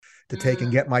to take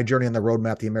and get my journey on the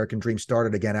roadmap, the American dream,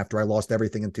 started again after I lost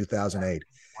everything in 2008.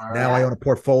 Now I own a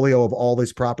portfolio of all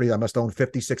these properties. I must own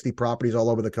 50, 60 properties all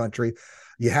over the country.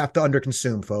 You have to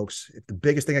underconsume, folks. The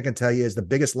biggest thing I can tell you is the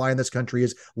biggest lie in this country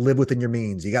is live within your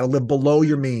means. You got to live below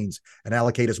your means and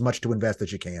allocate as much to invest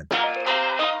as you can.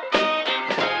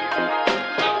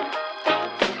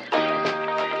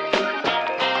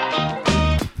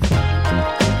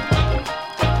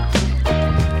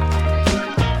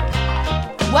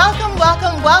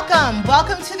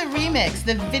 Welcome to The Remix,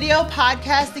 the video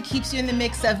podcast that keeps you in the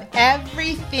mix of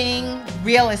everything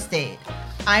real estate.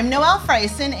 I'm Noelle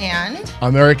Freisen and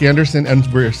I'm Eric Anderson, and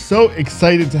we're so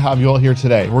excited to have you all here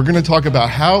today. We're going to talk about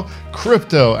how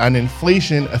crypto and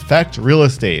inflation affect real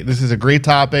estate. This is a great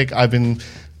topic. I've been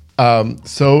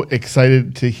so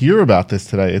excited to hear about this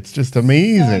today. It's just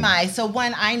amazing. So am I. So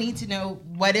one, I need to know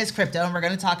what is crypto, and we're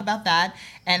going to talk about that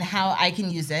and how I can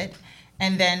use it.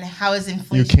 And then how is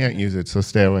inflation? You can't use it, so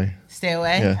stay away. Stay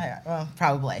away? Yeah. Well,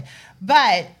 probably.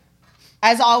 But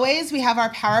as always, we have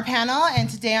our power panel. And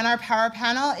today on our power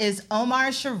panel is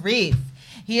Omar Sharif.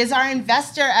 He is our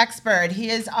investor expert.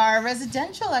 He is our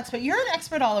residential expert. You're an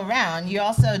expert all around. You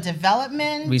also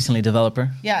development. Recently developer.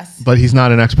 Yes. But he's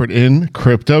not an expert in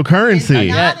cryptocurrency.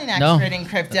 He's not an expert in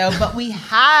crypto, but we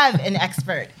have an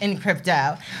expert in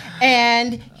crypto.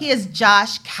 And he is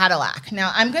Josh Cadillac.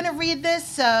 Now, I'm going to read this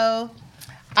so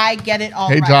I get it all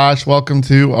right. Hey, Josh, welcome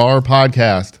to our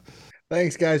podcast.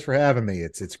 Thanks, guys, for having me.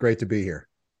 It's great to be here.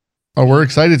 Oh, we're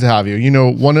excited to have you. You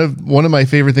know, one of my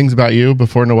favorite things about you,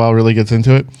 before Noelle really gets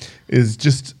into it, is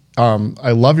just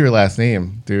I love your last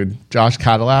name, dude. Josh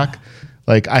Cadillac.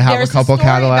 Like, I have There's a couple story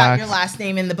Cadillacs. about your last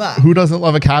name in the book. Who doesn't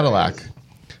love a Cadillac?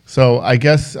 So I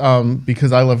guess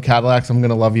because I love Cadillacs, I'm going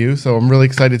to love you. So I'm really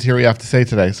excited to hear what you have to say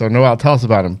today. So Noelle, tell us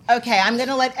about him. Okay, I'm going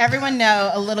to let everyone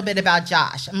know a little bit about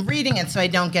Josh. I'm reading it so I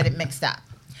don't get it mixed up.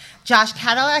 Josh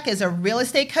Cadillac is a real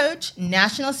estate coach,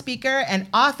 national speaker, and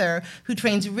author who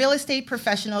trains real estate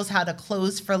professionals how to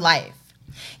close for life.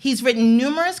 He's written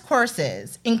numerous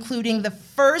courses, including the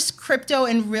first crypto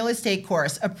and real estate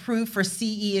course approved for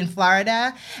CE in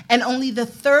Florida, and only the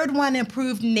third one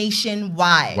approved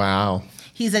nationwide. Wow.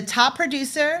 He's a top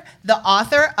producer, the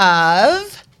author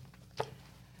of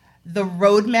The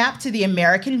Roadmap to the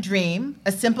American Dream,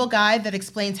 a simple guide that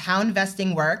explains how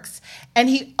investing works. And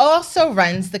he also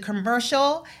runs the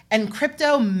commercial and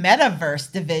crypto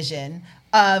metaverse division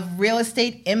of Real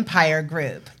Estate Empire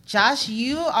Group. Josh,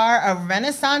 you are a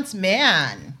Renaissance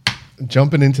man.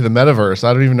 Jumping into the metaverse.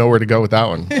 I don't even know where to go with that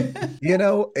one. You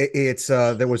know, it's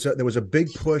there was a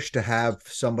big push to have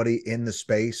somebody in the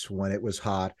space when it was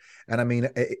hot. And I mean,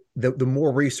 the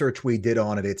more research we did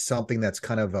on it, it's something that's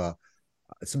kind of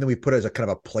something we put as a kind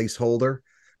of a placeholder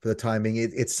for the time being.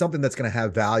 It's something that's going to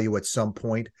have value at some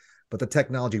point, but the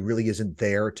technology really isn't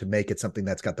there to make it something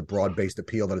that's got the broad-based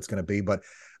appeal that it's going to be. But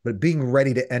being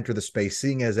ready to enter the space,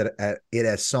 seeing it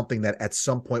as something that at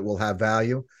some point will have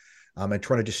value, and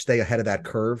trying to just stay ahead of that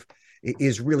curve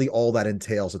is really all that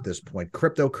entails at this point.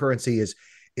 Cryptocurrency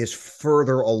is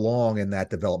further along in that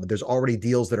development. There's already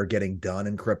deals that are getting done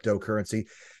in cryptocurrency.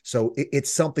 So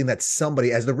it's something that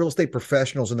somebody, as the real estate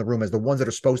professionals in the room, as the ones that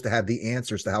are supposed to have the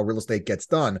answers to how real estate gets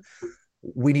done,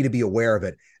 we need to be aware of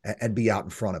it and be out in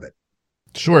front of it.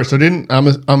 Sure. So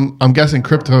I'm guessing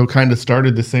crypto kind of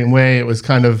started the same way. It was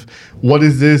kind of, what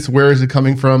is this? Where is it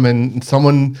coming from? And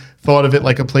someone thought of it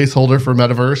like a placeholder for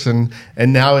metaverse,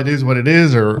 and now it is what it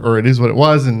is, or it is what it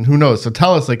was, and who knows? So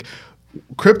tell us, like,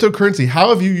 cryptocurrency, how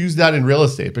have you used that in real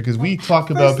estate? Because we talk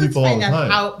about people all the time.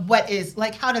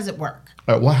 How does it work?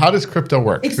 Well, how does crypto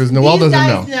work? Because Noelle doesn't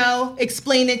know. These guys know.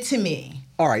 Explain it to me.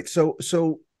 All right. So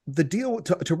the deal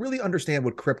to really understand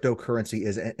what cryptocurrency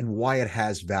is and why it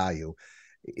has value,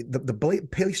 the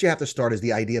place you have to start is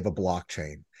the idea of a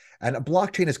blockchain. And a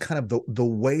blockchain is kind of the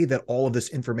way that all of this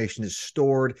information is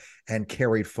stored and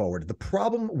carried forward. The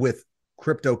problem with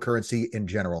cryptocurrency in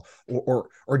general,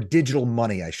 or digital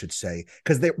money, I should say,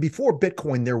 because before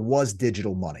Bitcoin, there was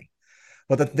digital money,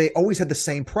 but that they always had the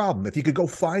same problem. If you could go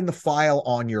find the file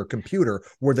on your computer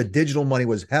where the digital money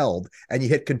was held and you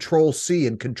hit Control C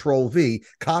and Control V,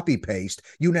 copy paste,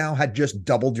 you now had just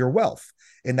doubled your wealth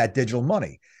in that digital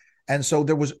money. And so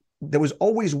there was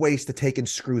always ways to take and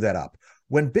screw that up.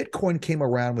 When Bitcoin came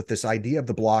around with this idea of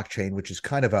the blockchain, which is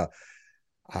kind of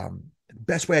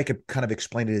best way I could kind of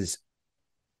explain it is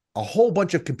a whole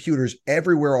bunch of computers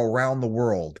everywhere around the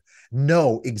world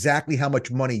know exactly how much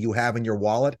money you have in your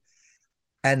wallet,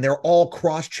 and they're all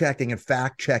cross-checking and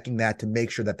fact-checking that to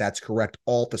make sure that that's correct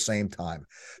all at the same time.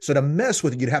 So to mess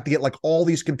with it, you'd have to get like all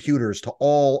these computers to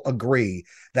all agree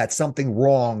that something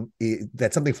wrong,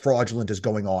 that something fraudulent is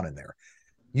going on in there.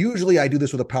 Usually I do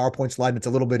this with a PowerPoint slide and it's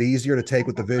a little bit easier to take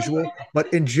with the visual,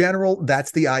 but in general,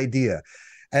 that's the idea.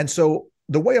 And so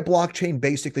the way a blockchain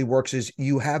basically works is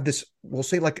you have this, we'll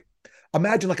say like,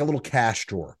 imagine like a little cash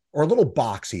drawer or a little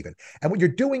box even. And what you're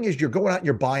doing is you're going out and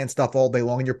you're buying stuff all day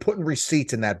long and you're putting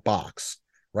receipts in that box,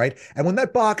 right? And when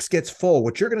that box gets full,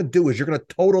 what you're going to do is you're going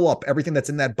to total up everything that's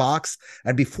in that box.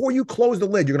 And before you close the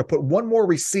lid, you're going to put one more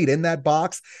receipt in that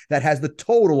box that has the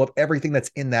total of everything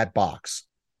that's in that box.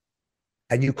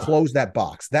 And you close that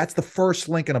box. That's the first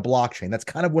link in a blockchain. That's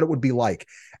kind of what it would be like.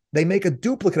 They make a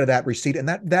duplicate of that receipt, and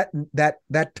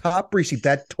that top receipt,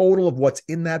 that total of what's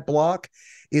in that block,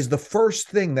 is the first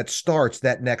thing that starts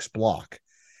that next block.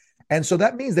 And so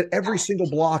that means that every single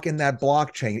block in that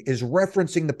blockchain is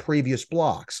referencing the previous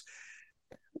blocks.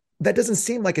 That doesn't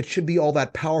seem like it should be all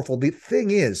that powerful. The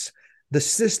thing is, the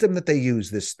system that they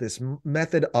use, this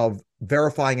method of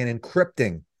verifying and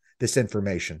encrypting this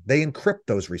information. They encrypt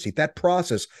those receipts. That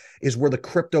process is where the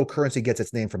cryptocurrency gets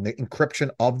its name from, the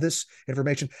encryption of this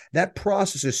information. That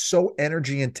process is so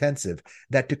energy intensive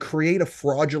that to create a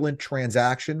fraudulent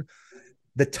transaction,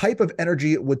 the type of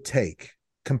energy it would take,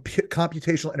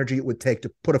 computational energy it would take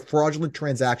to put a fraudulent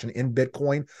transaction in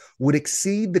Bitcoin would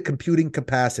exceed the computing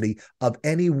capacity of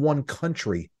any one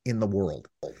country in the world.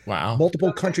 Wow.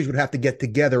 Multiple countries would have to get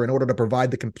together in order to provide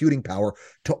the computing power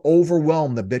to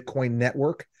overwhelm the Bitcoin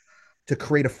network to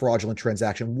create a fraudulent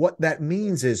transaction. What that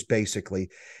means is basically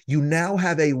you now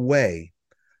have a way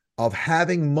of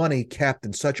having money kept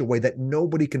in such a way that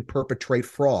nobody can perpetrate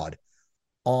fraud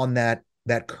on that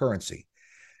currency.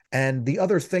 And the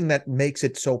other thing that makes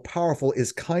it so powerful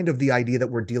is kind of the idea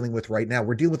that we're dealing with right now.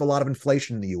 We're dealing with a lot of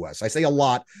inflation in the US. I say a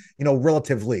lot,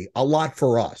 relatively, a lot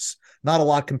for us, not a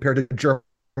lot compared to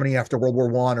Germany after World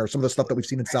War I or some of the stuff that we've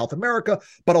seen in South America,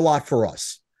 but a lot for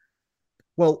us.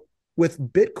 Well, with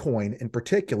Bitcoin in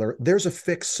particular, there's a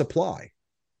fixed supply.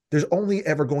 There's only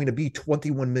ever going to be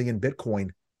 21 million Bitcoin,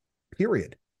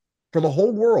 period, for the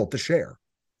whole world to share.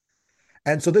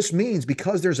 And so this means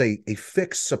because there's a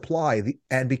fixed supply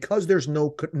and because there's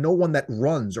no one that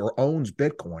runs or owns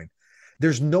Bitcoin,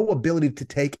 there's no ability to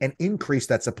take and increase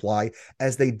that supply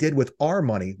as they did with our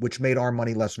money, which made our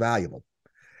money less valuable.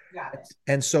 Got it.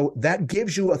 And so that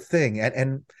gives you a thing.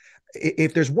 And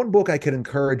if there's one book I could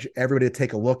encourage everybody to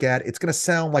take a look at, it's going to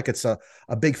sound like it's a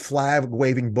big flag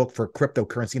waving book for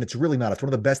cryptocurrency, and it's really not. It's one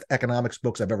of the best economics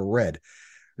books I've ever read.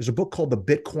 There's a book called The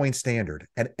Bitcoin Standard,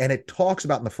 and it talks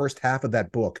about in the first half of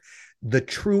that book the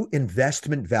true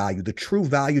investment value, the true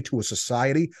value to a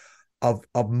society of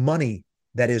money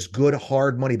that is good,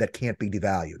 hard money that can't be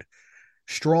devalued.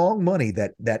 Strong money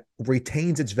that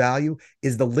retains its value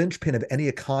is the linchpin of any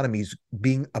economy's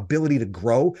being ability to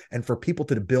grow and for people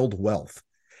to build wealth.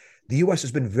 The U.S.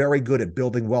 has been very good at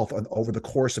building wealth over the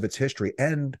course of its history,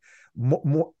 and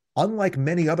unlike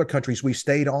many other countries, we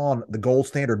stayed on the gold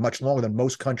standard much longer than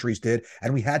most countries did,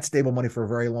 and we had stable money for a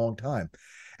very long time.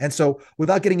 And so,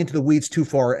 without getting into the weeds too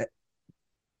far,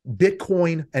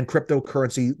 Bitcoin and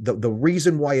cryptocurrency, the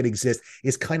reason why it exists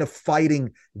is kind of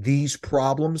fighting these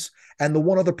problems. And the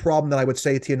one other problem that I would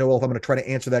say to you, Noel, if I'm going to try to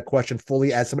answer that question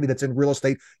fully, as somebody that's in real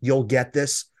estate, you'll get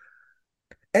this.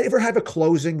 Ever have a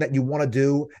closing that you want to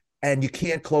do and you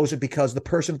can't close it because the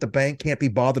person at the bank can't be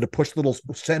bothered to push the little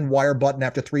send wire button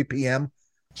after 3 p.m.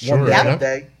 Sure, one day, yeah.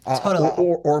 day. Totally.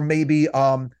 Or maybe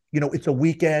it's a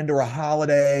weekend or a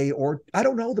holiday, or I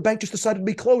don't know, the bank just decided to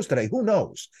be closed today. Who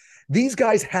knows? These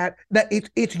guys had that.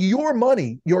 It's your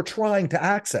money you're trying to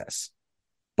access,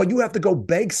 but you have to go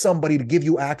beg somebody to give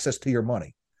you access to your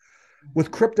money.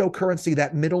 With cryptocurrency,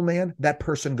 that middleman, that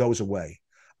person goes away.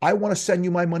 I want to send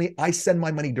you my money. I send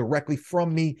my money directly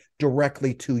from me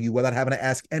directly to you without having to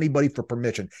ask anybody for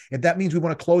permission. If that means we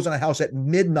want to close on a house at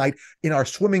midnight in our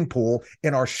swimming pool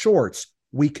in our shorts,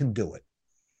 we can do it.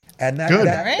 And that,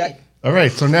 Good. All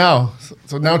right. So now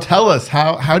tell us,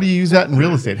 how do you use that in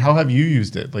real estate? How have you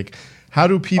used it? Like, how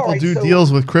do people do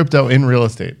deals with crypto in real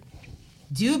estate?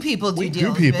 Do people do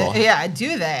deals? Do people? Yeah,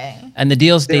 do they? And the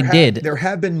deals they did. There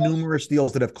have been numerous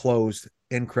deals that have closed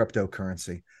in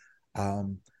cryptocurrency.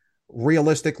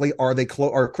 Realistically,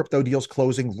 are crypto deals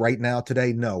closing right now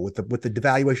today? No. With the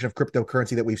devaluation of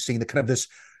cryptocurrency that we've seen, the kind of this,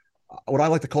 what I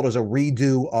like to call it is a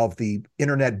redo of the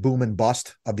internet boom and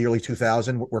bust of the early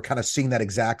 2000s. We're kind of seeing that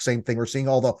exact same thing. We're seeing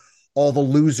all the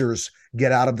losers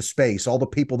get out of the space. All the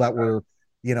people that were,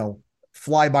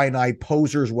 fly by night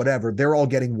posers, whatever, they're all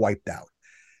getting wiped out.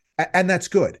 And that's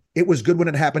good. It was good when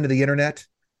it happened to the internet,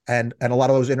 and a lot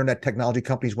of those internet technology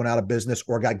companies went out of business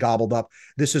or got gobbled up.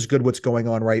 This is good what's going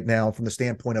on right now from the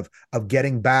standpoint of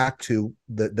getting back to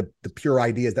the pure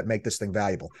ideas that make this thing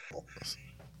valuable.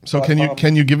 So But,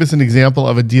 can you give us an example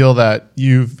of a deal that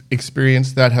you've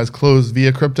experienced that has closed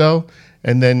via crypto,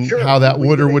 and then sure, how that we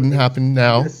would did or wouldn't happen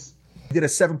now? we did a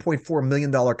 $7.4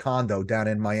 million condo down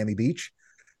in Miami Beach.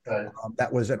 Okay.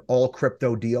 That was an all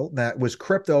crypto deal. That was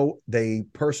crypto. The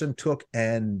person took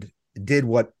and did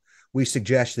what we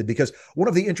suggested, because one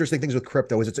of the interesting things with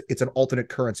crypto is it's an alternate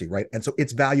currency, right? And so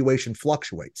its valuation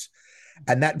fluctuates.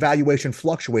 And that valuation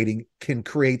fluctuating can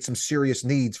create some serious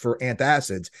needs for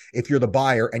antacids if you're the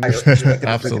buyer and you're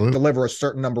expected to deliver a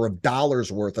certain number of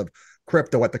dollars worth of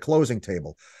crypto at the closing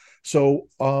table. So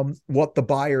what the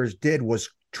buyers did was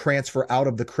transfer out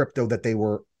of the crypto that they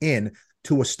were in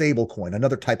to a stable coin,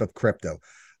 another type of crypto.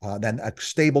 Then a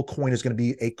stable coin is going to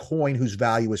be a coin whose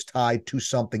value is tied to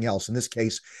something else. In this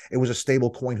case, it was a stable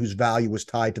coin whose value was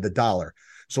tied to the dollar.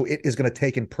 So it is going to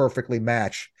take and perfectly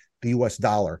match the US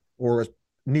dollar, or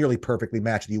nearly perfectly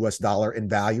match the US dollar in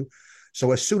value.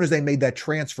 So as soon as they made that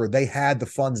transfer, they had the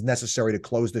funds necessary to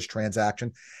close this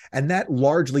transaction. And that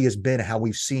largely has been how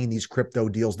we've seen these crypto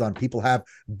deals done. People have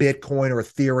Bitcoin or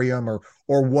Ethereum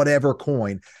or whatever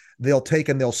coin. They'll take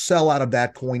and they'll sell out of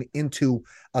that coin into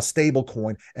a stable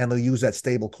coin, and they'll use that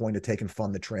stable coin to take and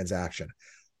fund the transaction.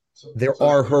 There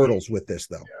are hurdles with this,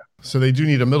 though. So they do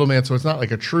need a middleman. So it's not like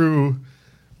a true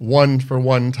one for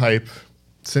one type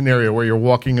scenario where you're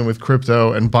walking in with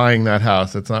crypto and buying that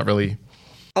house. It's not really.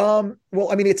 Well,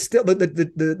 I mean, it's still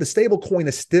the stable coin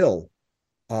is still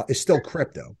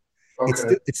crypto.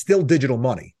 Okay. It's still digital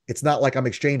money. It's not like I'm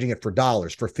exchanging it for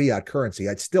dollars, for fiat currency.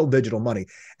 It's still digital money,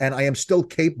 and I am still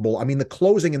capable. I mean, the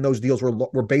closing in those deals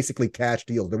were basically cash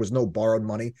deals. There was no borrowed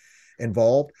money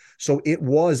involved, so it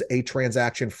was a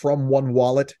transaction from one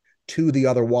wallet to the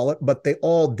other wallet. But they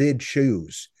all did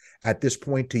choose at this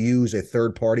point to use a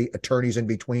third party, attorneys in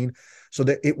between, so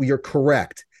that you're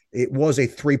correct. It was a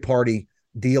three-party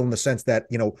deal in the sense that,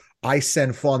 I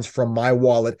send funds from my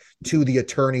wallet to the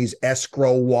attorney's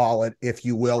escrow wallet, if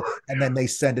you will, and then they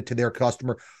send it to their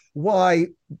customer. Why?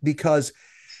 Because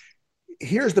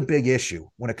here's the big issue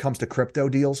when it comes to crypto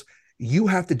deals. You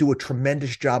have to do a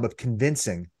tremendous job of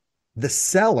convincing the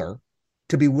seller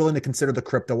to be willing to consider the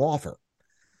crypto offer.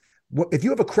 If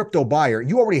you have a crypto buyer,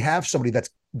 you already have somebody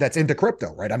that's into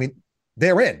crypto, right? I mean,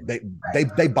 they're in.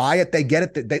 They buy it, they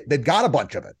get it, they've got a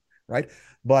bunch of it, right?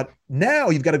 But now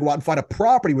you've got to go out and find a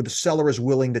property where the seller is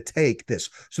willing to take this.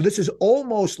 So this is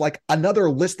almost like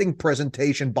another listing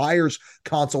presentation, buyer's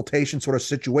consultation sort of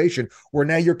situation, where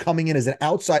now you're coming in as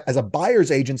a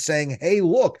buyer's agent saying, hey,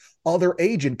 look, other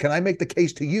agent, can I make the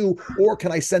case to you? Or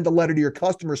can I send a letter to your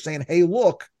customer saying, hey,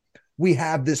 look, we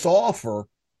have this offer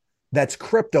that's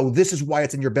crypto. This is why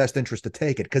it's in your best interest to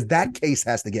take it, because that case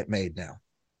has to get made now.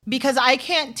 Because I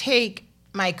can't take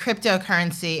my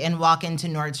cryptocurrency and walk into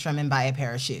Nordstrom and buy a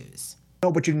pair of shoes.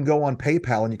 No, but you can go on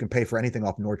PayPal and you can pay for anything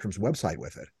off Nordstrom's website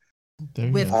with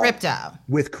it. With crypto.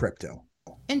 With crypto.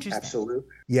 Interesting. Absolutely.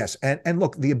 Yes. And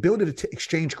look, the ability to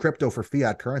exchange crypto for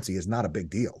fiat currency is not a big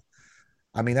deal.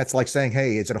 I mean, that's like saying,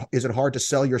 hey, is it hard to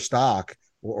sell your stock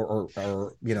or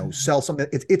sell something?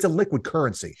 It's a liquid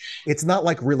currency. It's not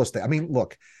like real estate. I mean,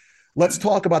 look, let's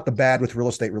talk about the bad with real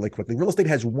estate really quickly. Real estate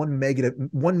has one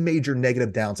major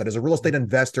negative downside. As a real estate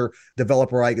investor,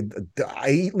 developer, I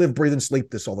eat, live, breathe, and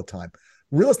sleep this all the time.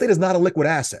 Real estate is not a liquid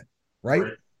asset, right?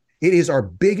 It is our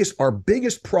biggest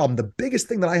problem. The biggest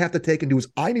thing that I have to take and do is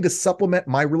I need to supplement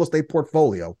my real estate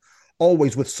portfolio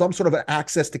always with some sort of an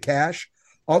access to cash.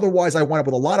 Otherwise, I wind up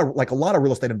with a lot of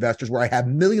real estate investors where I have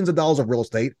millions of dollars of real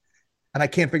estate and I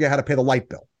can't figure out how to pay the light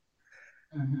bill.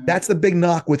 Mm-hmm. That's the big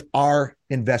knock with our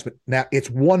investment. Now, it's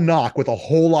one knock with a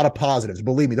whole lot of positives.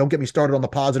 Believe me, don't get me started on the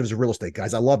positives of real estate,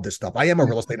 guys. I love this stuff. I am a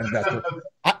real estate investor.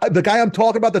 The guy I'm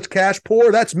talking about that's cash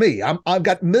poor, that's me. I've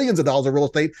got millions of dollars of real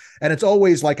estate, and it's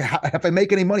always like, if I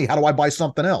make any money, how do I buy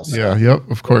something else? Yeah, yep,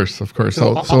 of course. So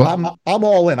I'm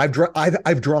all in. I've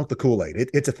drunk the Kool-Aid.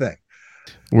 It's a thing.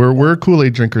 We're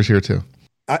Kool-Aid drinkers here too.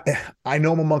 I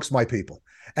know them amongst my people,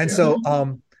 and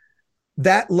so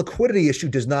that liquidity issue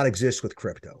does not exist with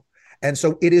crypto. And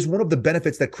so it is one of the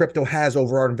benefits that crypto has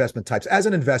over our investment types. As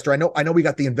an investor, I know we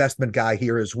got the investment guy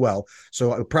here as well.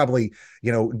 So it probably,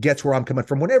 gets where I'm coming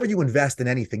from. Whenever you invest in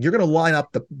anything, you're going to line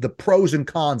up the pros and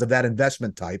cons of that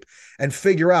investment type and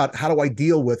figure out, how do I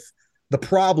deal with the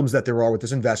problems that there are with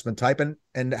this investment type,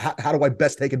 and how do I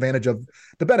best take advantage of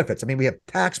the benefits? I mean, we have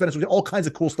tax benefits, we have all kinds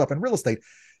of cool stuff in real estate,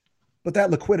 but that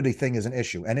liquidity thing is an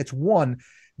issue. And it's one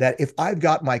that if I've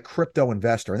got my crypto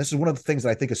investor, and this is one of the things that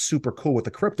I think is super cool with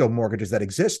the crypto mortgages that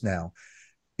exist now,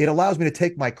 it allows me to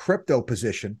take my crypto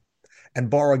position and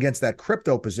borrow against that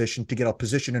crypto position to get a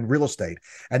position in real estate.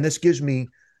 And this gives me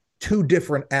two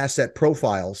different asset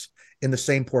profiles in the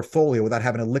same portfolio without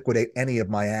having to liquidate any of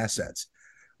my assets,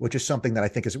 which is something that I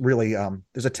think is really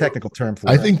there's a technical term for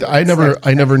I it. think I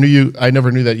never knew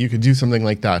that you could do something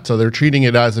like that. So they're treating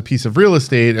it as a piece of real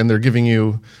estate, and they're giving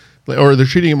you, or they're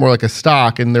treating it more like a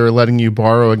stock, and they're letting you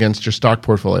borrow against your stock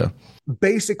portfolio.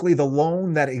 Basically, the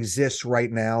loan that exists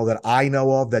right now that I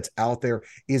know of that's out there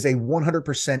is a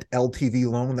 100% LTV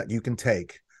loan that you can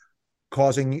take,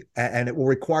 and it will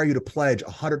require you to pledge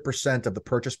 100% of the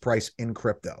purchase price in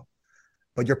crypto.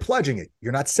 But you're pledging it.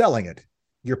 You're not selling it.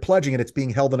 You're pledging it. It's being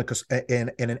held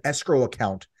in an escrow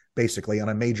account, basically on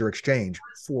a major exchange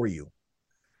for you,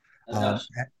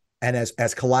 and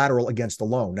as collateral against the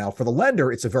loan. Now, for the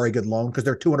lender, it's a very good loan because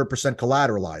they're 200%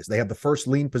 collateralized. They have the first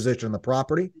lien position in the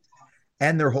property,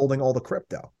 and they're holding all the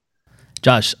crypto.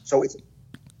 Josh, So it's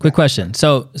quick question.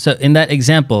 So in that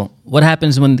example, what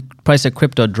happens when the price of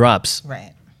crypto drops?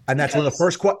 Right. and that's one of the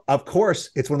first. Of course,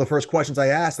 it's one of the first questions I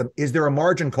asked them: is there a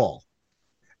margin call?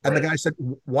 And the guy said,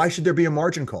 why should there be a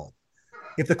margin call?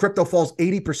 If the crypto falls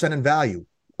 80% in value,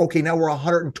 okay, now we're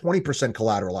 120%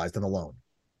 collateralized in the loan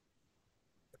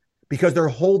because they're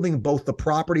holding both the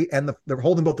property and they're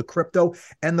holding both the crypto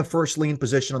and the first lien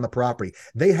position on the property.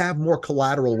 They have more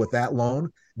collateral with that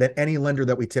loan than any lender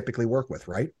that we typically work with,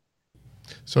 right?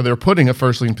 So they're putting a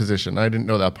first lien position. I didn't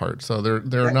know that part. So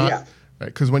they're not,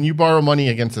 because when you borrow money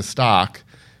against a stock,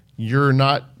 you're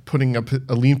not putting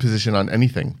a lien position on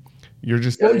anything. You're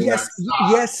just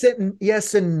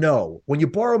yes and no. When you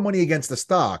borrow money against the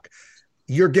stock,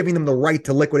 you're giving them the right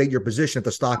to liquidate your position if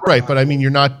the stock. Right, but I mean,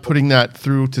 you're not putting that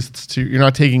through to you're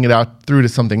not taking it out through to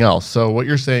something else. So what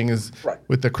you're saying is,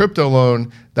 with the crypto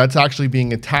loan, that's actually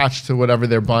being attached to whatever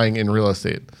they're buying in real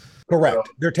estate. Correct.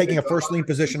 They're taking a first lien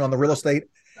position on the real estate,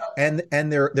 and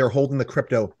they're holding the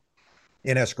crypto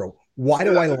in escrow. Why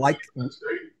do I like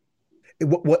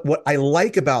what I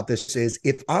like about this is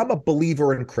if I'm a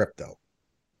believer in crypto,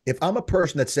 if I'm a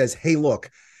person that says, hey, look,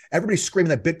 everybody's screaming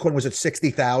that Bitcoin was at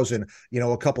 60,000,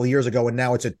 a couple of years ago, and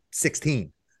now it's at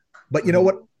 16. But you know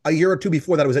what? A year or two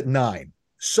before that, it was at 9.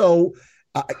 So,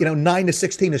 9 to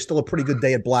 16 is still a pretty good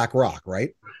day at BlackRock,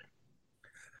 right?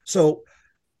 So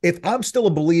if I'm still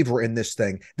a believer in this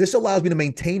thing, this allows me to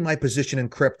maintain my position in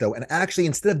crypto. And actually,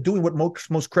 instead of doing what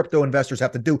most crypto investors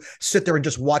have to do, sit there and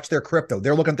just watch their crypto.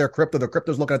 They're looking at their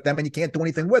crypto's looking at them, and you can't do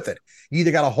anything with it. You either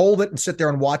got to hold it and sit there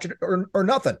and watch it or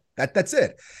nothing. That's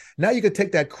it. Now you can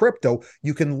take that crypto,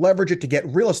 you can leverage it to get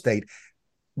real estate.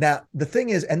 Now, the thing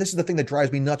is, and this is the thing that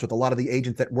drives me nuts with a lot of the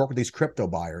agents that work with these crypto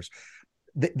buyers,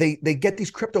 they get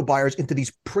these crypto buyers into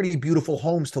these pretty beautiful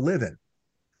homes to live in.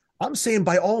 I'm saying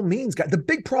by all means, guys, the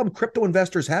big problem crypto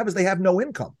investors have is they have no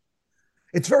income.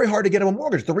 It's very hard to get them a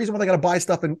mortgage. The reason why they got to buy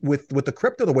stuff with the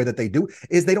crypto the way that they do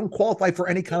is they don't qualify for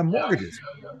any kind of mortgages.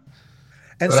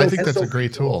 And I think that's a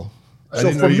great tool. I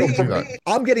didn't know you could do that.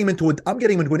 I'm getting into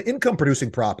an income producing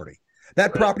property.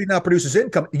 That property now produces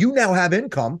income. You now have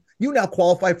income. You now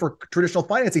qualify for traditional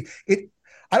financing. I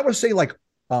don't want to say like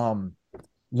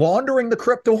laundering the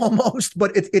crypto almost,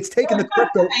 but it's taking the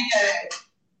crypto.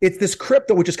 It's this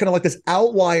crypto, which is kind of like this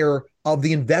outlier of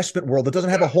the investment world that doesn't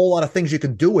have a whole lot of things you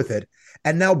can do with it,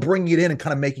 and now bringing it in and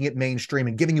kind of making it mainstream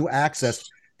and giving you access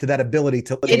to that ability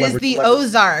to. It is the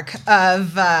Ozark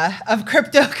of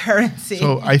cryptocurrency.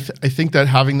 So I think that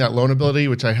having that loan ability,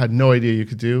 which I had no idea you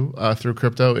could do through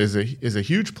crypto, is a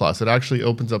huge plus. It actually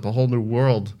opens up a whole new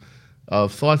world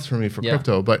of thoughts for me for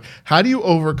crypto. But how do you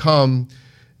overcome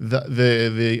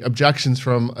the objections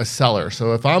from a seller?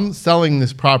 So if I'm selling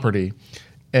this property,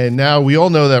 and now we all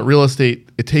know that real estate,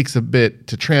 it takes a bit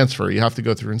to transfer. You have to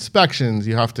go through inspections.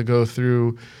 You have to go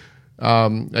through,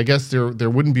 I guess there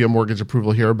wouldn't be a mortgage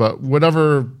approval here, but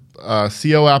whatever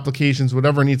CO applications,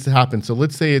 whatever needs to happen. So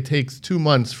let's say it takes 2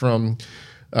 months from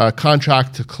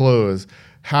contract to close.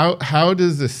 How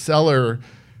does the seller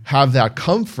have that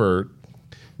comfort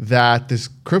that this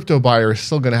crypto buyer is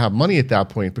still going to have money at that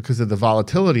point because of the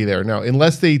volatility there? Now,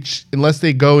 unless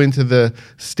they go into the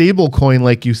stable coin,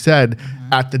 like you said,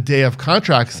 at the day of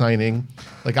contract signing,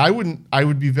 like I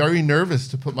would be very nervous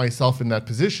to put myself in that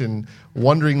position,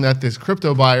 wondering that this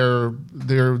crypto buyer,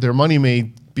 their money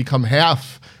may become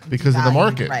half because of the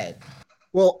market. Right.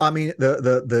 Well, I mean,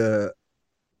 the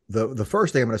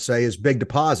first thing I'm going to say is big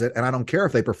deposit, and I don't care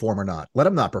if they perform or not. Let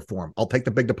them not perform. I'll take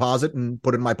the big deposit and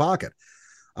put it in my pocket.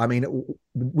 I mean,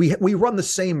 we run the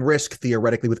same risk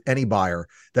theoretically with any buyer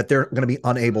that they're going to be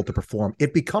unable to perform.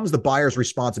 It becomes the buyer's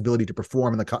responsibility to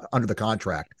perform under the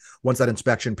contract once that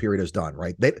inspection period is done,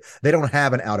 right? They don't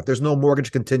have an out. If there's no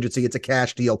mortgage contingency, it's a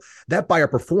cash deal. That buyer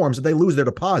performs and they lose their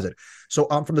deposit. So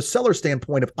from the seller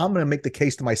standpoint, if I'm going to make the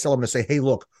case to my seller, I'm going to say, hey,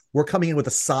 look, we're coming in with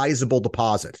a sizable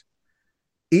deposit.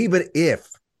 Even if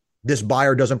this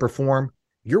buyer doesn't perform,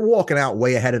 you're walking out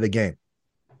way ahead of the game.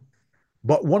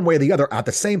 But one way or the other, at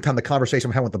the same time, the conversation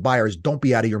I'm having with the buyer is don't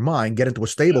be out of your mind, get into a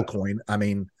stable coin. I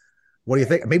mean, what do you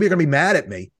think? Maybe you're going to be mad at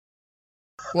me.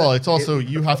 Well, it's also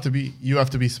you have to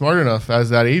be smart enough as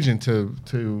that agent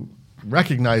to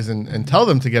recognize and tell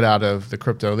them to get out of the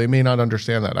crypto. They may not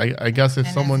understand that. I guess if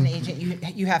And someone, as an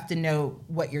agent, you have to know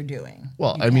what you're doing.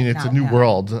 well, You I mean, can't it's a not new know.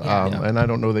 world, Yeah. and I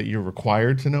don't know that you're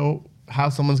required to know how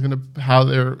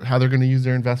they're gonna use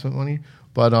their investment money,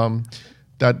 but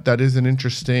that is an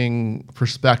interesting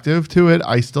perspective to it.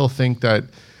 I still think that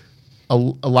a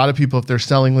lot of people, if they're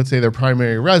selling, let's say, their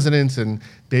primary residence, and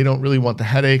they don't really want the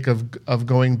headache of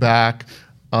going back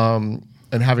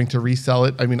and having to resell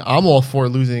it. I mean, I'm all for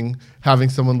having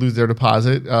someone lose their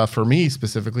deposit. For me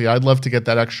specifically, I'd love to get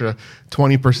that extra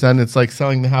 20%. It's like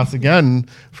selling the house again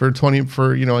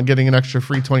and getting an extra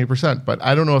free 20%. But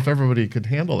I don't know if everybody could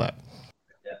handle that.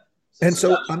 And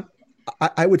so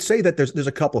I would say that there's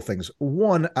a couple of things.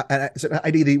 One, and it's an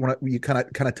idea that you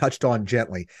kind of touched on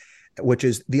gently, which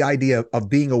is the idea of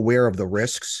being aware of the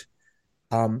risks.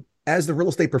 As the real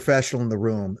estate professional in the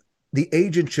room, the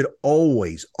agent should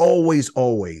always, always,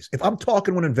 always, if I'm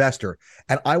talking to an investor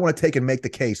and I want to take and make the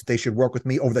case that they should work with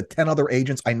me over the 10 other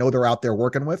agents I know they're out there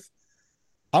working with,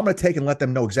 I'm going to take and let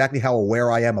them know exactly how aware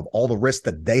I am of all the risks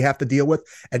that they have to deal with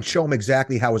and show them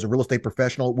exactly how, as a real estate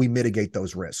professional, we mitigate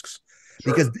those risks.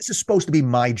 Sure. Because this is supposed to be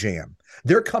my jam.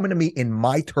 They're coming to me in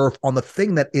my turf on the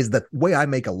thing that is the way I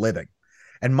make a living.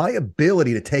 And my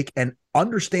ability to take and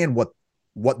understand what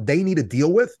they need to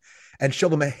deal with and show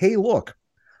them, hey, look,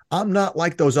 I'm not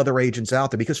like those other agents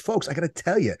out there. Because, folks, I got to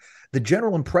tell you, the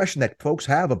general impression that folks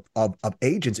have of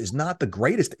agents is not the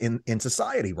greatest in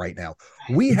society right now.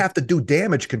 We have to do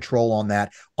damage control on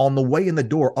that on the way in the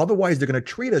door. Otherwise, they're going to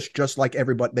treat us just like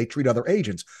everybody they treat other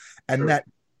agents. And sure.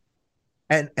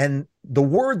 And the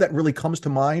word that really comes to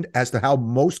mind as to how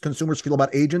most consumers feel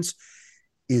about agents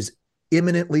is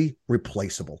imminently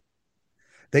replaceable.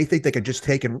 They think they could just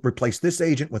take and replace this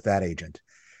agent with that agent.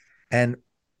 And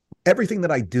everything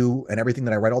that I do and everything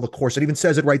that I write, all the course, it even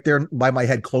says it right there by my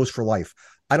head, close for life.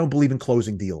 I don't believe in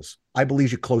closing deals. I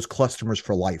believe you close customers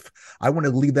for life. I want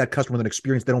to leave that customer with an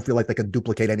experience they don't feel like they can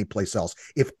duplicate anyplace else.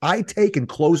 If I take and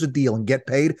close a deal and get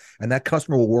paid and that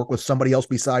customer will work with somebody else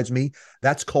besides me,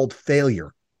 that's called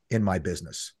failure in my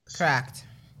business. Correct.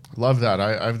 Love that.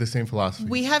 I have the same philosophy.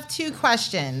 We have two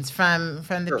questions from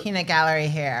the Sure. peanut gallery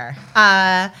here.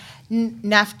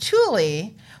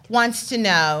 Naftuli wants to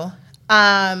know,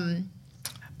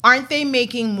 aren't they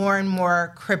making more and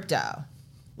more crypto,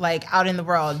 like out in the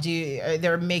world?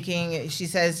 They're making, she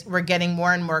says, we're getting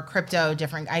more and more crypto,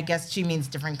 different, I guess she means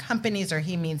different companies, or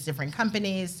he means different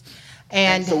companies.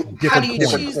 And so how do you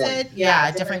coins. choose it?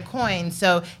 Yeah, different coins.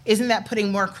 So isn't that putting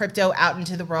more crypto out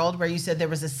into the world, where you said there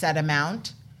was a set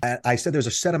amount? I said there's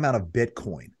a set amount of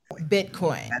Bitcoin.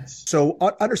 So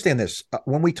understand this.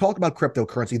 When we talk about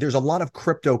cryptocurrency, there's a lot of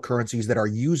cryptocurrencies that are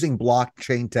using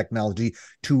blockchain technology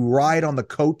to ride on the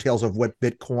coattails of what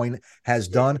Bitcoin has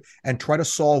done and try to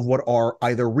solve what are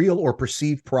either real or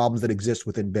perceived problems that exist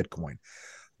within Bitcoin.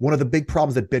 One of the big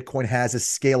problems that Bitcoin has is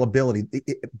scalability.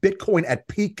 Bitcoin at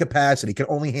peak capacity can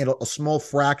only handle a small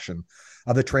fraction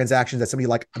of the transactions that somebody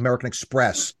like American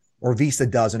Express or Visa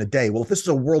does in a day. Well, if this is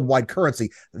a worldwide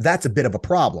currency, that's a bit of a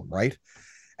problem, right?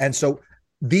 And so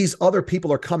these other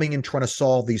people are coming in trying to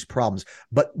solve these problems,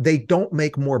 but they don't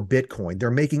make more Bitcoin. They're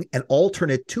making an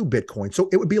alternate to Bitcoin. So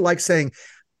it would be like saying,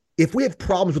 if we have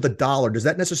problems with the dollar, does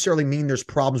that necessarily mean there's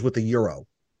problems with the euro?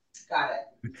 Got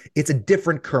it. It's a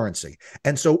different currency.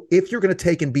 And so if you're going to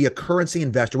take and be a currency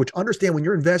investor, which understand when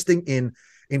you're investing in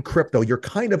crypto, you're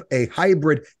kind of a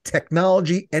hybrid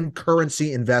technology and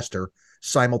currency investor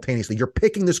simultaneously. You're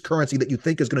picking this currency that you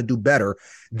think is going to do better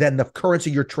than the currency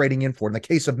you're trading in for. In the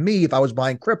case of me, if I was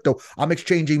buying crypto, I'm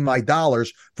exchanging my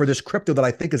dollars for this crypto that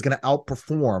I think is going to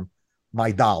outperform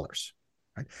my dollars.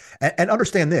 Right? And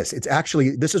understand this.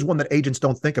 This is one that agents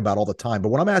don't think about all the time. But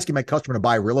when I'm asking my customer to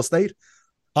buy real estate,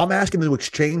 I'm asking them to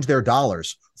exchange their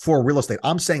dollars for real estate.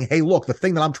 I'm saying, hey, look, the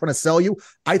thing that I'm trying to sell you,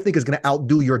 I think is going to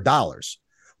outdo your dollars.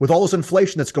 With all this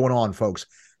inflation that's going on, folks,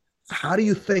 how do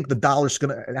you think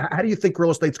how do you think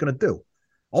real estate's going to do?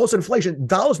 All this inflation,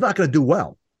 dollar's not going to do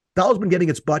well. Dollar's been getting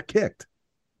its butt kicked.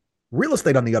 Real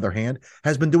estate, on the other hand,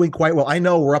 has been doing quite well. I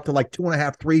know we're up to like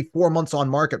 2.5, 3, 4 months on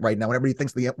market right now, and everybody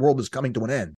thinks the world is coming to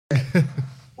an end.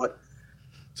 But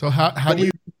so how do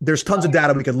you? There's tons of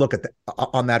data we could look at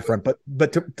on that front.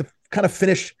 But to kind of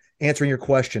finish answering your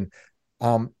question,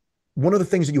 one of the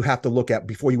things that you have to look at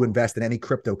before you invest in any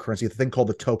cryptocurrency is a thing called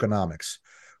the tokenomics,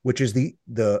 which is the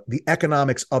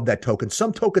economics of that token.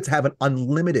 Some tokens have an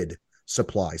unlimited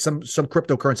supply. Some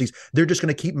cryptocurrencies, they're just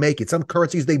going to keep making. Some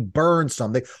currencies, they burn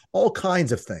some, all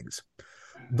kinds of things.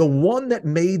 The one that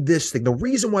made this thing, the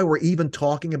reason why we're even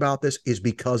talking about this is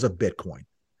because of Bitcoin.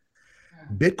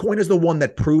 Bitcoin is the one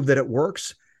that proved that it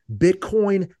works.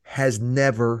 Bitcoin has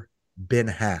never been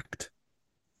hacked,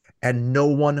 and no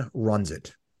one runs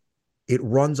it. It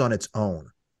runs on its own.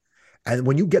 And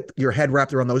when you get your head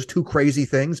wrapped around those two crazy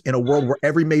things in a world where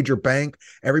every major bank,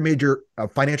 every major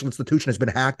financial institution has been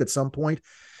hacked at some point,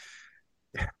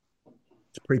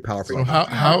 it's pretty powerful. So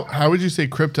how would you say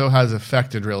crypto has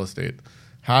affected real estate?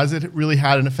 Has it really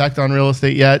had an effect on real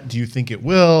estate yet? Do you think it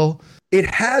will? It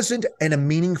hasn't in a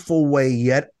meaningful way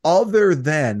yet, other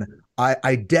than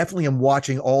I definitely am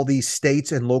watching all these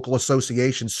states and local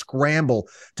associations scramble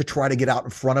to try to get out in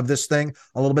front of this thing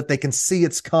a little bit. They can see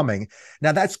it's coming.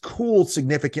 Now, that's cooled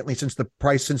significantly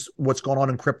since what's gone on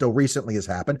in crypto recently has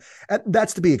happened. And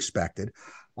that's to be expected.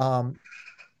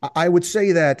 I would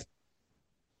say that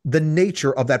the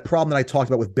nature of that problem that I talked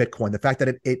about with Bitcoin, the fact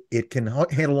that it can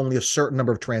handle only a certain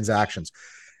number of transactions,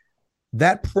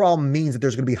 that problem means that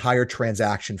there's going to be higher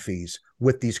transaction fees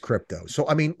with these cryptos. So,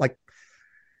 I mean, like,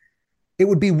 it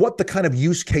would be what the kind of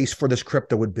use case for this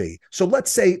crypto would be. So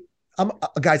let's say,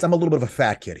 guys, I'm a little bit of a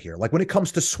fat kid here. Like when it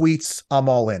comes to sweets, I'm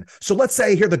all in. So let's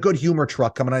say I hear the Good Humor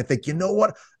truck coming, and I think, you know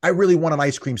what? I really want an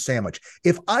ice cream sandwich.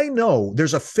 If I know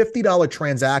there's a $50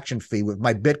 transaction fee with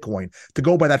my Bitcoin to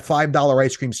go buy that $5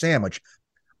 ice cream sandwich,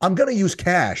 I'm going to use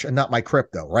cash and not my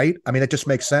crypto, right? I mean, it just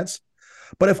makes sense.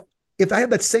 But if I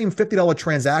have that same $50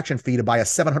 transaction fee to buy a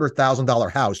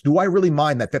 $700,000 house, do I really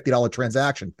mind that $50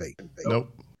 transaction fee?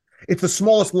 Nope. It's the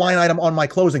smallest line item on my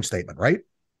closing statement, right?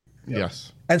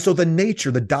 Yes. And so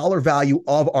the dollar value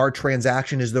of our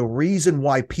transaction is the reason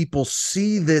why people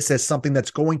see this as something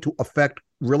that's going to affect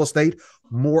real estate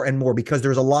more and more, because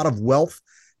there's a lot of wealth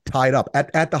tied up.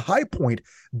 At the high point,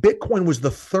 Bitcoin was the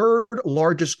third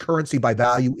largest currency by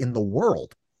value in the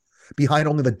world, behind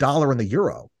only the dollar and the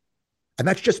euro. And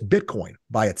that's just Bitcoin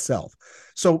by itself.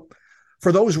 So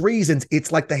for those reasons,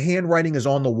 it's like the handwriting is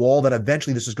on the wall that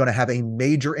eventually this is going to have a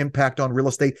major impact on real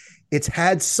estate. It's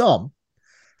had some.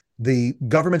 The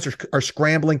governments are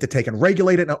scrambling to take and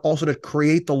regulate it, and also to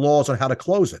create the laws on how to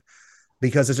close it.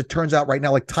 Because as it turns out right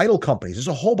now, like title companies, there's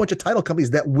a whole bunch of title companies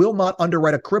that will not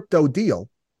underwrite a crypto deal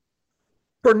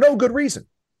for no good reason.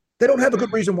 They don't have a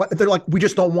good reason why. They're like, we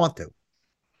just don't want to.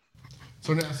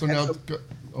 So now,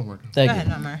 oh my God. Thank Go you.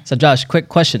 ahead, Omar. So Josh, quick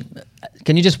question.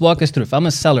 Can you just walk us through, if I'm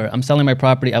a seller, I'm selling my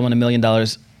property, I want $1 million,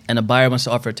 and a buyer wants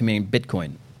to offer it to me in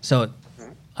Bitcoin. So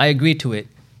I agree to it.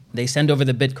 They send over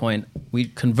the Bitcoin. We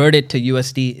convert it to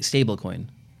USD stablecoin.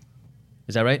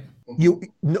 Is that right? You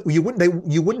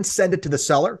wouldn't send it to the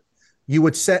seller.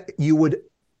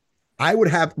 I would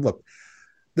have, look,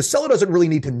 the seller doesn't really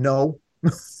need to know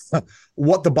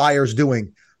what the buyer's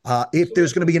doing. If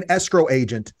there's going to be an escrow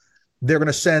agent, they're going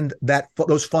to send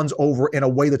those funds over in a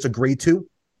way that's agreed to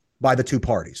by the two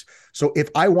parties. So if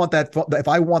I want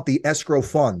the escrow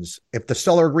funds, if the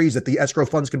seller agrees that the escrow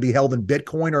funds can be held in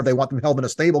Bitcoin, or they want them held in a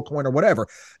stable coin or whatever,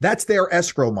 that's their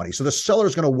escrow money. So the seller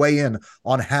is going to weigh in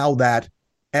on how that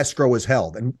escrow is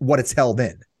held and what it's held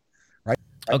in. Right.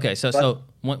 Okay. So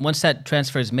once that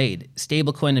transfer is made,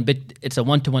 stablecoin and it's a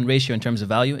 1-to-1 ratio in terms of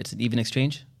value. It's an even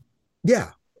exchange. Yeah.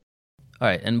 All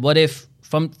right. And what if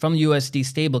from USD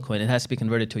stablecoin, it has to be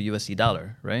converted to a USD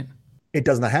dollar, right? It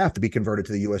doesn't have to be converted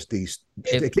to the USD.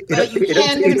 But you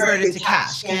can convert it to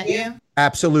cash, can't you?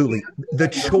 Absolutely. The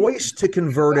choice to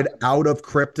convert it out of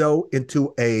crypto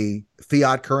into a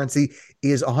fiat currency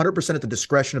is 100% at the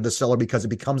discretion of the seller, because it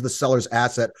becomes the seller's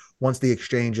asset once the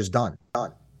exchange is done.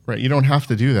 Right. You don't have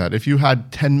to do that. If you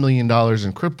had $10 million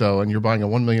in crypto and you're buying a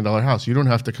 $1 million house, you don't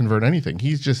have to convert anything.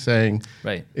 He's just saying,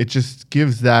 right. It just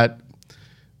gives that,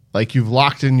 like, you've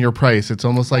locked in your price. It's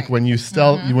almost like when you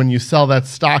sell that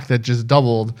stock that just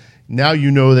doubled, now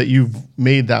you know that you've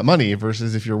made that money,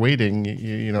 versus if you're waiting,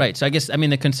 you know. Right. So I guess,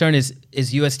 the concern is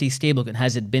USD stable, and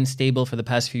has it been stable for the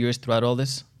past few years throughout all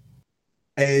this?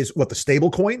 Is what, the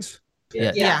stable coins?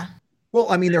 Yeah. Well,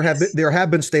 I mean, there have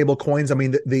been stable coins. I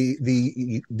mean,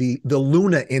 the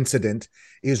Luna incident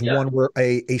is one where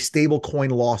a stable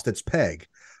coin lost its peg.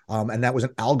 And that was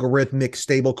an algorithmic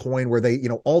stable coin where they,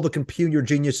 all the computer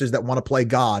geniuses that want to play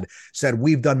God said,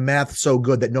 we've done math so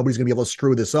good that nobody's going to be able to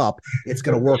screw this up. It's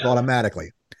going to work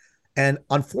automatically. And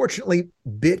unfortunately,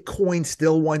 Bitcoin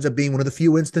still winds up being one of the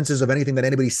few instances of anything that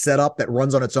anybody set up that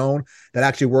runs on its own that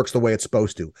actually works the way it's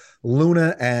supposed to.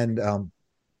 Luna and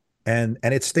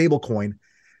its stable coin,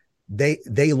 they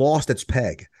lost its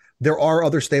peg. There are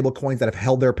other stable coins that have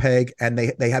held their peg, and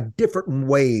they have different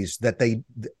ways that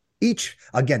each,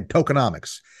 again,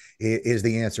 tokenomics is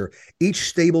the answer. Each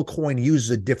stable coin uses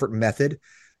a different method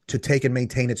to take and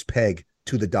maintain its peg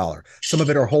to the dollar. Some of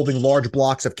it are holding large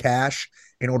blocks of cash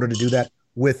in order to do that.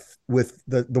 With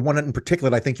the one in particular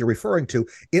that I think you're referring to,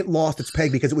 it lost its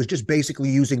peg because it was just basically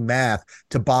using math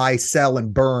to buy, sell,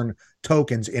 and burn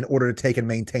tokens in order to take and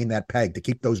maintain that peg to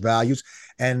keep those values.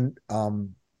 And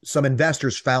some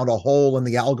investors found a hole in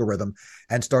the algorithm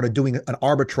and started doing an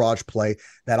arbitrage play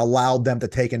that allowed them to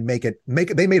take and make it.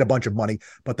 They made a bunch of money,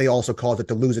 but they also caused it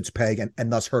to lose its peg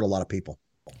and thus hurt a lot of people.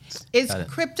 Is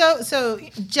crypto? So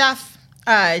Jeff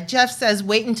says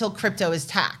wait until crypto is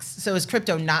taxed. So is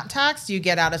crypto not taxed? Do you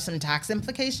get out of some tax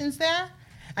implications there?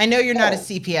 I know you're not a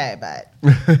CPA,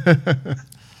 but.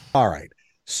 All right.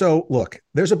 So look,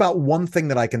 there's about one thing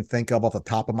that I can think of off the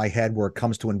top of my head where it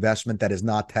comes to investment that is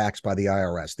not taxed by the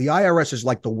IRS. The IRS is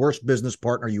like the worst business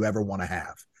partner you ever want to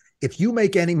have. If you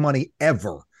make any money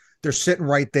ever, they're sitting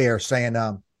right there saying,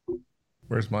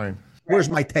 where's mine? Where's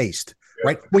my taste?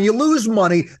 Right? When you lose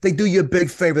money, they do you a big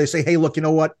favor. They say, hey, look, you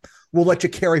know what? We'll let you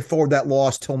carry forward that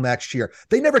loss till next year.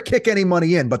 They never kick any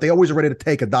money in, but they always are ready to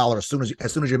take $1 as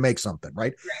soon as you make something,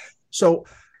 right? So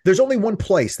there's only one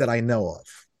place that I know of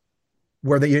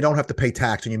where you don't have to pay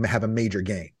tax and you have a major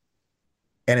gain,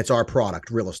 and it's our product,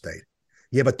 real estate.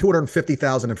 You have a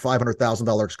 $250,000 and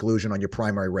 $500,000 exclusion on your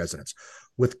primary residence.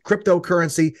 With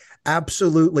cryptocurrency,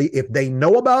 absolutely, if they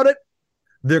know about it,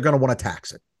 they're going to want to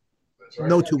tax it. Right.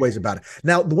 No two ways about it.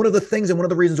 Now, one of the things and one of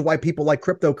the reasons why people like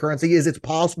cryptocurrency is it's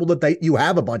possible that you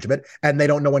have a bunch of it and they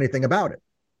don't know anything about it.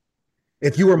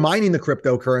 If you were mining the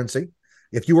cryptocurrency,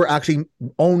 if you were actually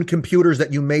owned computers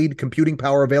that you made computing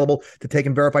power available to take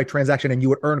and verify transaction and you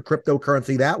would earn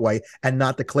cryptocurrency that way and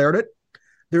not declared it,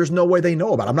 there's no way they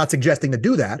know about it. I'm not suggesting to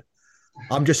do that.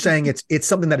 I'm just saying it's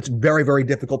something that it's very, very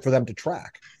difficult for them to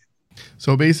track.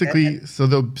 So basically,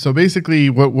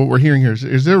 what we're hearing here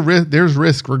is there's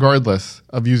risk regardless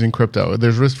of using crypto.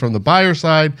 There's risk from the buyer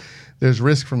side, there's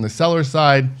risk from the seller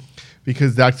side,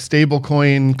 because that stable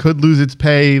coin could lose its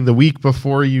pay the week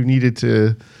before you needed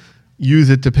to use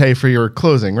it to pay for your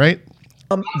closing, right?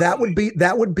 That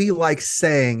would be like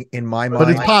saying, in my mind, but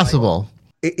it's possible.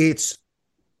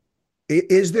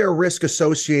 Is there a risk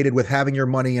associated with having your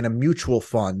money in a mutual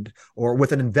fund or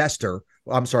with an investor?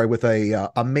 I'm sorry, with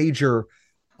a major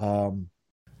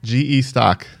GE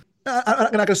stock. I'm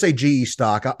not going to say GE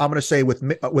stock. I'm going to say with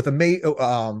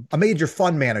a major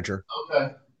fund manager.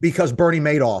 Okay. Because Bernie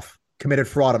Madoff committed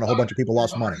fraud and a whole bunch of people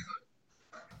lost money.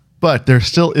 But there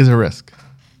still is a risk.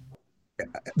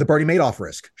 The Bernie Madoff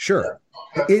risk, sure.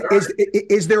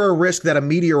 Is there a risk that a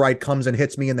meteorite comes and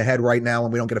hits me in the head right now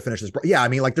and we don't get to finish this? Yeah, I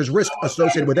mean, like there's risk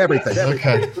associated with everything.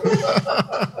 Okay.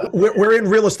 We're in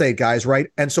real estate, guys, right?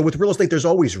 And so with real estate, there's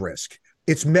always risk.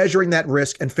 It's measuring that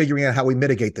risk and figuring out how we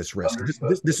mitigate this risk.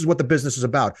 This is what the business is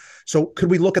about. So could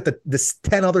we look at the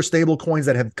 10 other stable coins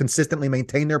that have consistently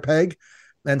maintained their peg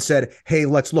and said, hey,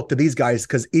 let's look to these guys,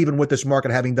 because even with this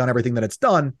market having done everything that it's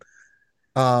done,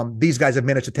 these guys have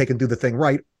managed to take and do the thing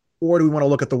right? Or do we want to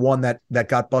look at the one that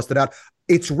got busted out?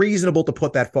 It's reasonable to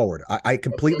put that forward. I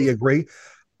completely agree.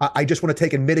 I just want to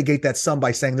take and mitigate that some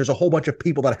by saying there's a whole bunch of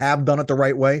people that have done it the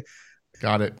right way.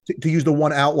 Got it. To use the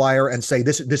one outlier and say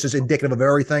this is indicative of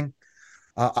everything.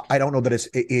 I don't know that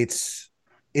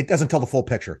it doesn't tell the full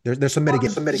picture. There's some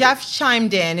mitigation. Jeff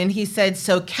chimed in and he said,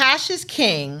 so cash is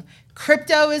king,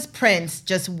 crypto is prince,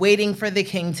 just waiting for the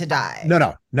king to die.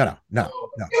 No.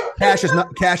 Cash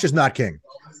is not king.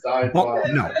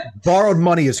 No, borrowed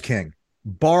money is king.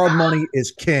 Borrowed money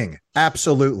is king.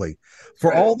 Absolutely.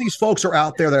 For all these folks are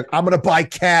out there that I'm going to buy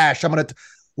cash.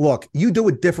 Look, you do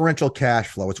a differential cash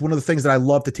flow. It's one of the things that I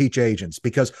love to teach agents,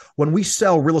 because when we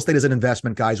sell real estate as an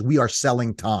investment, guys, we are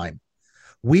selling time.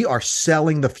 We are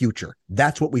selling the future.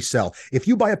 That's what we sell. If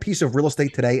you buy a piece of real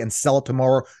estate today and sell it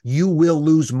tomorrow, you will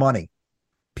lose money,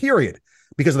 period,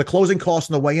 because of the closing costs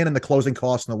on the way in and the closing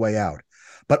costs on the way out.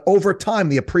 But over time,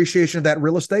 the appreciation of that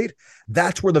real estate,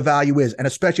 that's where the value is. And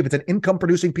especially if it's an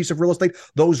income-producing piece of real estate,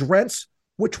 those rents,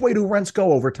 which way do rents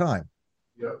go over time?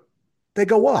 Yep. They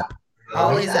go up.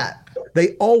 Always up.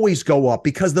 They always go up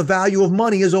because the value of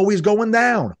money is always going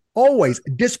down. Always.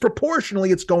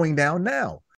 Disproportionately, it's going down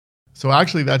now. So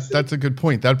actually, that's a good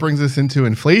point. That brings us into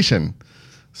inflation.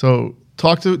 So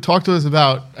talk to us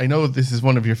about, I know this is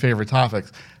one of your favorite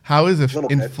topics. How is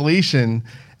inflation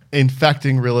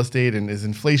infecting real estate, and is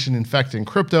inflation infecting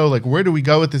crypto? Like, where do we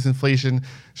go with this inflation?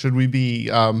 Should we be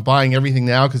buying everything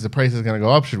now because the price is going to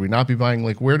go up? Should we not be buying?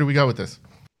 Like, where do we go with this?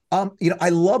 I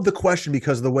love the question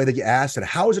because of the way that you asked it.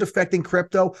 How is it affecting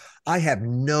crypto? I have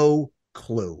no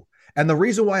clue. And the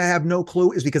reason why I have no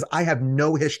clue is because I have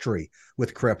no history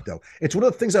with crypto. It's one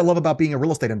of the things I love about being a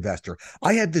real estate investor.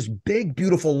 I have this big,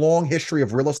 beautiful, long history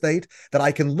of real estate that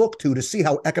I can look to see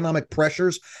how economic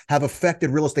pressures have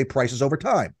affected real estate prices over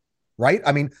time, right?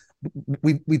 I mean,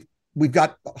 we've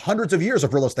got hundreds of years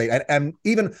of real estate, and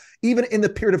even in the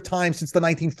period of time since the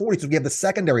 1940s, we have the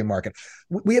secondary market.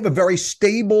 We have a very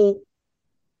stable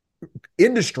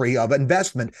industry of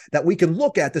investment that we can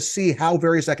look at to see how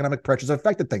various economic pressures have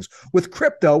affected things. With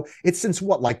crypto, it's since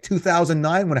what, like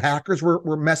 2009 when hackers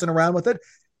were messing around with it.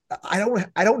 I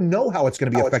don't know how it's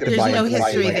going to be affected. There's no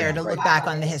history there to look back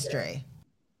on the history.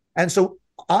 And so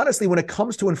honestly, when it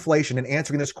comes to inflation and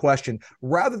answering this question,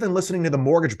 rather than listening to the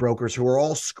mortgage brokers who are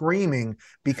all screaming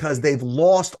because they've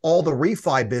lost all the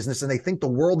refi business and they think the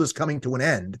world is coming to an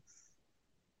end,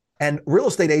 and real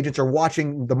estate agents are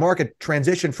watching the market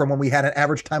transition from when we had an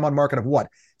average time on market of what,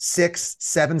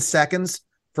 6-7 seconds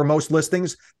for most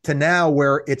listings to now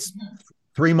where it's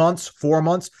 3 months, 4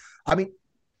 months. I mean,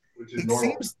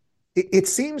 it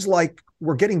seems like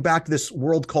we're getting back to this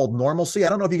world called normalcy. I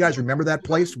don't know if you guys remember that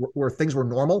place where things were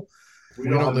normal. We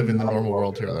don't live in the normal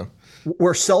world here, though.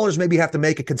 Where sellers maybe have to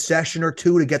make a concession or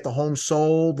two to get the home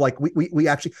sold. Like we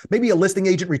actually, maybe a listing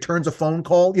agent returns a phone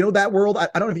call. You know, that world? I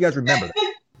don't know if you guys remember that.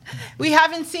 We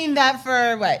haven't seen that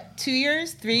for what, 2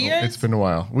 years, 3 years? It's been a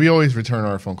while. We always return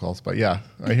our phone calls, but yeah,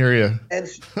 I hear you. And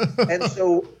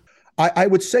so I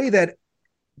would say that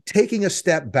taking a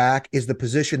step back is the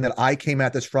position that I came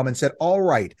at this from and said, all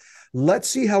right, let's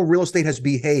see how real estate has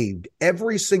behaved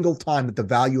every single time that the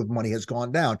value of money has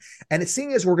gone down. And it's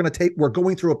seeing as we're going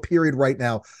through a period right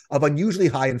now of unusually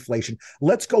high inflation.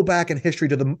 Let's go back in history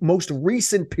to the most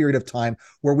recent period of time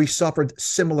where we suffered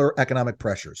similar economic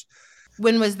pressures.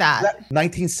 When was that?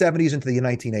 1970s into the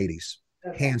 1980s,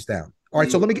 hands down. All right,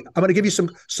 so I'm going to give you some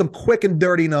quick and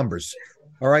dirty numbers.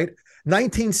 All right,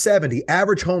 1970,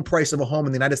 average home price of a home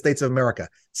in the United States of America,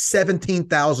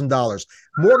 $17,000.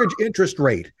 Mortgage interest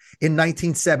rate in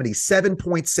 1970,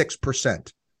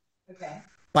 7.6%. Okay.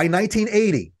 By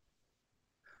 1980,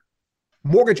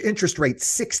 mortgage interest rate,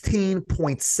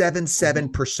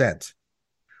 16.77%.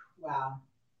 Wow.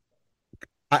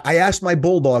 I asked my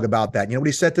bulldog about that. You know what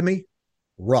he said to me?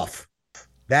 Rough.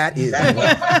 That is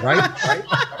rough, right?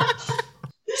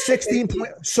 16 point.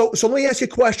 So let me ask you a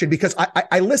question, because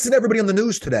I listen to everybody on the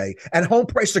news today, and home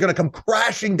prices are going to come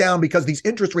crashing down because these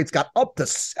interest rates got up to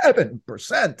 7%.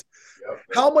 Yep.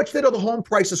 How much did the home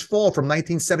prices fall from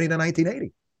 1970 to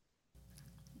 1980?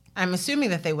 I'm assuming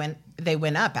that they went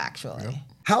up, actually. Yep.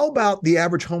 How about the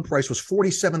average home price was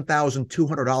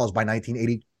 $47,200 by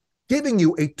 1980, giving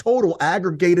you a total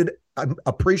aggregated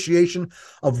appreciation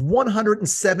of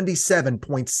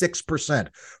 177.6%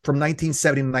 from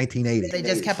 1970 to 1980. They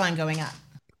just kept on going up.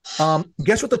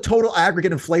 Guess what the total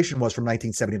aggregate inflation was from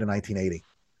 1970 to 1980?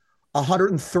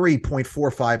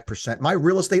 103.45%. My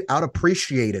real estate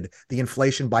outappreciated the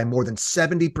inflation by more than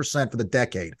 70% for the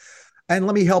decade. And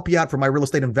let me help you out for my real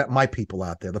estate my people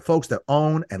out there, the folks that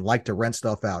own and like to rent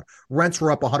stuff out. Rents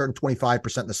were up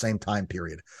 125% in the same time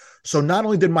period. So not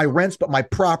only did my rents, but my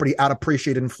property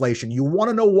outappreciated inflation. You want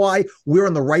to know why? We're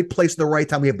in the right place at the right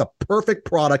time. We have the perfect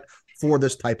product for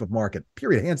this type of market,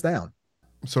 period, hands down.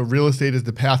 So real estate is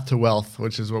the path to wealth,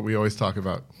 which is what we always talk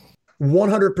about.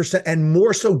 100%, and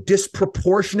more so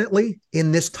disproportionately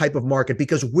in this type of market,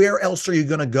 because where else are you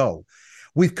going to go?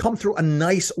 We've come through a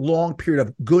nice long period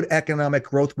of good economic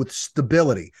growth with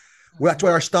stability. That's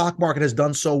why our stock market has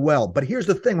done so well. But here's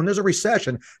the thing. When there's a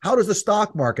recession, how does the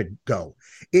stock market go?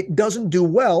 It doesn't do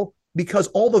well because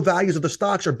all the values of the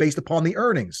stocks are based upon the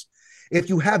earnings. If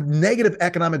you have negative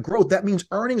economic growth, that means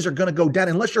earnings are going to go down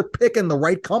unless you're picking the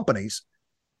right companies.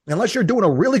 Unless you're doing a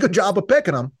really good job of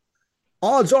picking them,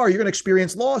 odds are you're going to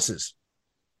experience losses.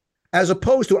 As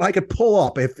opposed to, I could pull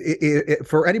up if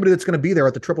for anybody that's going to be there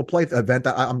at the Triple Play event,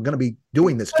 I'm going to be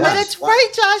doing this class. Oh, that's right,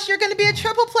 Josh. You're going to be a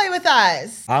Triple Play with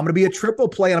us. I'm going to be a Triple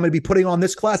Play, and I'm going to be putting on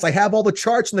this class. I have all the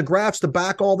charts and the graphs to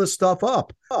back all this stuff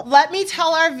up. Let me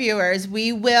tell our viewers,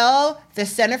 the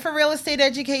Center for Real Estate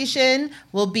Education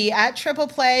will be at Triple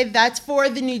Play. That's for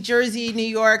the New Jersey, New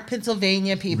York,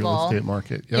 Pennsylvania people. Real estate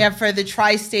market. Yep. Yeah, for the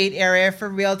tri-state area for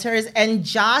realtors. And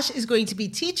Josh is going to be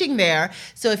teaching there.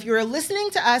 So if you're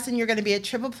listening to us and you're going to be at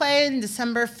Triple Play in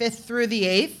December 5th through the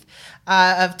 8th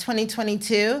of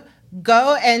 2022,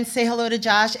 go and say hello to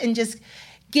Josh and just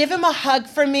give him a hug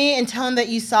for me and tell him that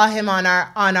you saw him on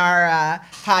our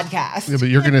podcast. Yeah, but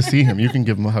you're going to see him. You can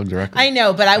give him a hug directly. I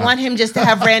know, but I want him just to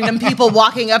have random people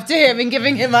walking up to him and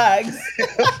giving him hugs.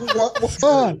 What's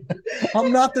on?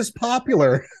 I'm not this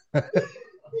popular.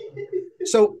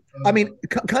 So, I mean,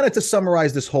 kind of to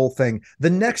summarize this whole thing, the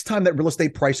next time that real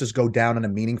estate prices go down in a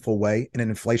meaningful way in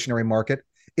an inflationary market,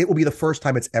 it will be the first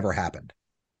time it's ever happened.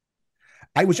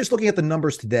 I was just looking at the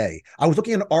numbers today. I was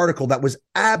looking at an article that was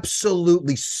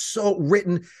absolutely so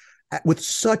written with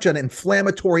such an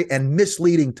inflammatory and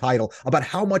misleading title about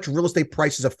how much real estate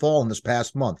prices have fallen this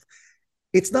past month.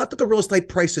 It's not that the real estate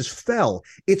prices fell,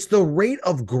 it's the rate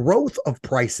of growth of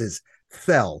prices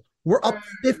fell. We're up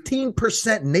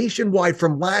 15% nationwide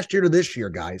from last year to this year,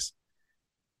 guys.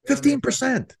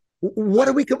 15%. What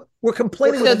are we're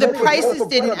complaining? So the prices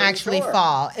didn't actually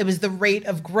fall. It was the rate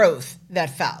of growth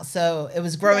that fell. So it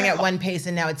was growing at one pace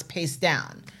and now it's paced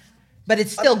down, but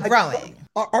it's still growing.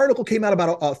 Our article came out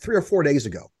about 3 or 4 days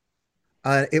ago.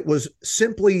 It was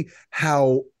simply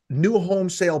how new home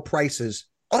sale prices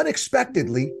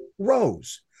unexpectedly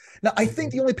rose. Now, I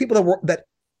think the only people that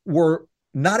were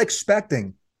not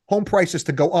expecting home prices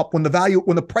to go up when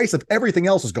the price of everything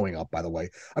else is going up, by the way.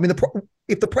 I mean,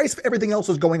 if the price of everything else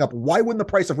is going up, why wouldn't the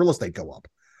price of real estate go up?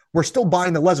 We're still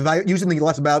buying using the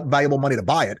less valuable money to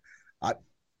buy it.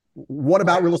 What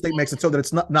about real estate makes it so that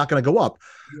it's not going to go up?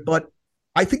 But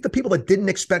I think the people that didn't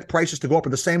expect prices to go up are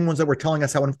the same ones that were telling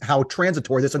us how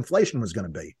transitory this inflation was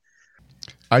going to be.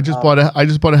 I just bought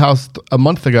a house a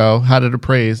month ago, had it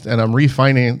appraised, and I'm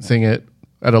refinancing it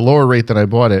at a lower rate than I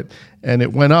bought it, and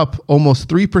it went up almost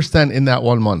 3% in that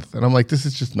 1 month. And I'm like, this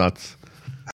is just nuts.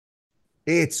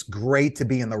 It's great to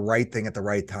be in the right thing at the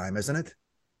right time, isn't it?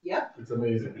 Yep. It's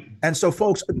amazing. And so,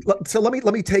 folks,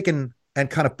 let me take and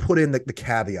kind of put in the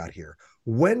caveat here.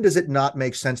 When does it not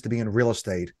make sense to be in real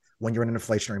estate when you're in an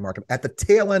inflationary market? At the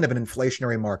tail end of an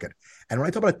inflationary market. And when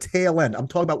I talk about a tail end, I'm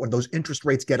talking about when those interest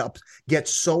rates get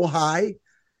so high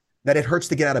that it hurts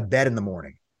to get out of bed in the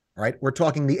morning. All right. We're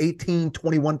talking the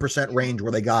 18-21% range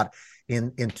where they got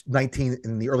in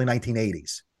the early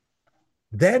 1980s.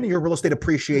 Then your real estate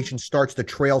appreciation starts to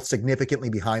trail significantly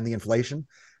behind the inflation.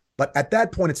 But at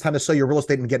that point, it's time to sell your real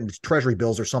estate and get into treasury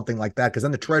bills or something like that, because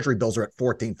then the treasury bills are at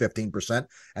 14-15%.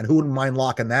 And who wouldn't mind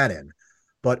locking that in?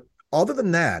 But other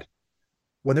than that,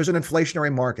 when there's an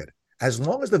inflationary market, as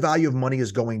long as the value of money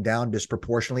is going down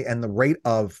disproportionately and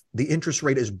the interest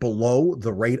rate is below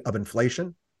the rate of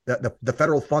inflation, the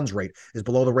federal funds rate is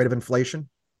below the rate of inflation,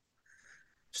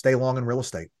 stay long in real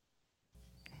estate.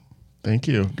 Thank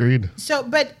you. Agreed. So,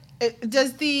 but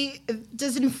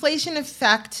does inflation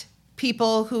affect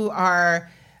people who are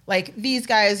like these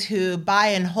guys who buy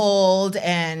and hold,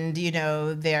 and they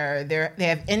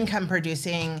have income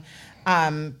producing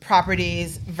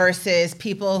properties versus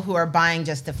people who are buying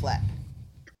just to flip?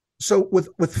 So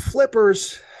with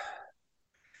flippers,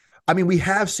 I mean, we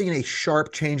have seen a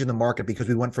sharp change in the market because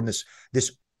we went from this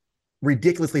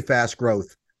ridiculously fast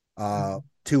growth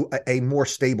to a more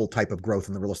stable type of growth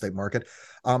in the real estate market.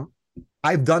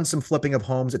 I've done some flipping of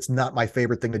homes. It's not my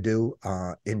favorite thing to do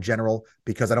in general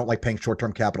because I don't like paying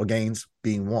short-term capital gains,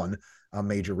 being one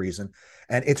major reason.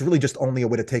 And it's really just only a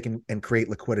way to take and create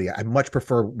liquidity. I much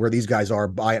prefer where these guys are,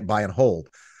 buy and hold.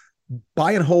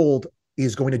 Buy and hold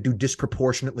is going to do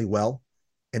disproportionately well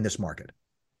in this market.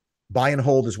 Buy and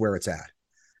hold is where it's at.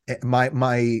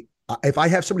 If I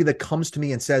have somebody that comes to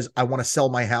me and says, I want to sell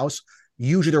my house,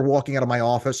 usually they're walking out of my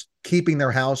office, keeping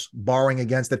their house, borrowing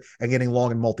against it, and getting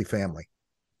long in multifamily.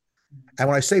 And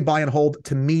when I say buy and hold,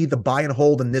 to me, the buy and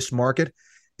hold in this market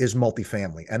is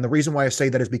multifamily. And the reason why I say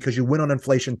that is because you win on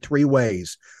inflation 3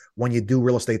 ways when you do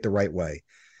real estate the right way.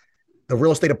 The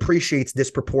real estate appreciates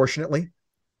disproportionately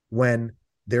when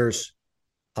there's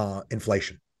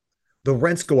inflation. The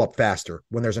rents go up faster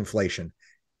when there's inflation.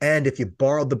 And if you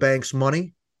borrowed the bank's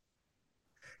money,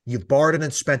 you've borrowed it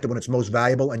and spent it when it's most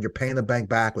valuable, and you're paying the bank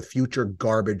back with future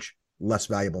garbage, less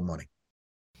valuable money.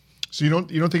 So you don't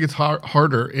think it's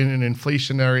harder in an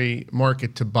inflationary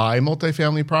market to buy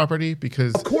multifamily property?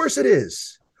 Because of course it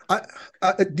is. I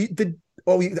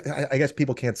guess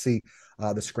people can't see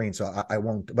the screen, so I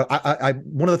won't. But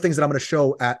one of the things that I'm going to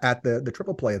show at the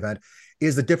Triple Play event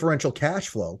is the differential cash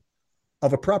flow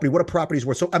of a property, what a property is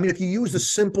worth. So, I mean, if you use the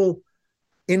simple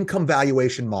income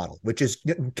valuation model, which is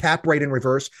cap rate in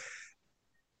reverse,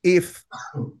 let's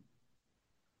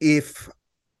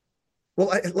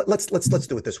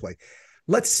do it this way.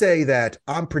 Let's say that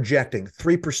I'm projecting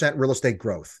 3% real estate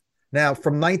growth. Now,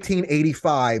 from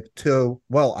 1985 to,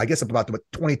 well, I guess up about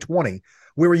 2020,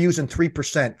 we were using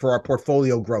 3% for our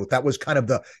portfolio growth. That was kind of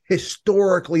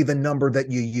historically the number that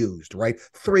you used, right?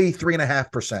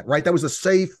 3.5%, right? That was a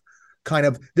safe kind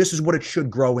of, this is what it should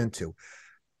grow into.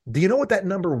 Do you know what that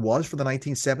number was for the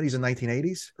 1970s and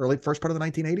 1980s, first part of the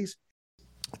 1980s?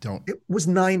 I don't. It was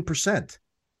 9%.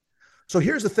 So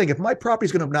here's the thing. If my property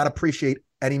is going to not appreciate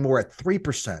anymore at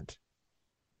 3%,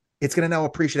 It's going to now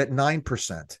appreciate at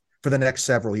 9% for the next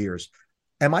several years.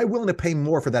 Am I willing to pay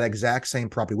more for that exact same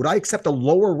property? Would I accept a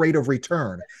lower rate of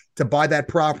return to buy that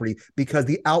property because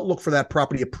the outlook for that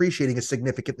property appreciating is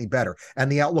significantly better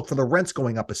and the outlook for the rents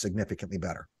going up is significantly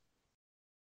better?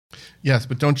 Yes,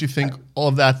 but don't you think all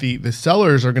of that, the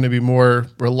sellers are going to be more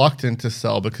reluctant to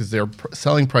sell because their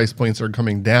selling price points are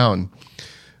coming down?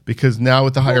 Because now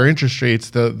with the higher interest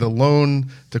rates, the loan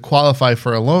to qualify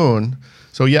for a loan.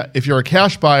 So yeah, if you're a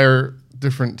cash buyer,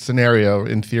 different scenario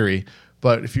in theory.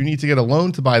 But if you need to get a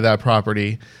loan to buy that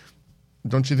property,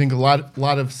 don't you think a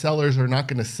lot of sellers are not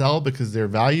going to sell because their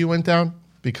value went down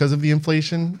because of the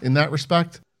inflation in that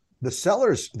respect? The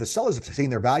sellers have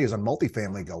seen their values on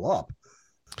multifamily go up.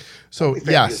 So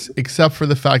yes, except for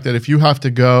the fact that if you have to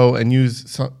go and you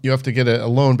have to get a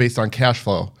loan based on cash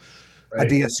flow,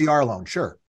 right? A DSCR loan,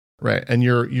 sure. Right, and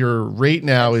your rate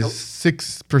now is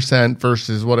 6%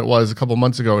 versus what it was a couple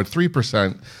months ago at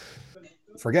 3%.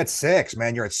 Forget 6,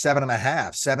 man. You're at 7.5,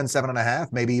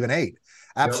 7.5, maybe even 8.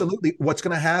 Absolutely. Yep. What's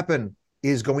going to happen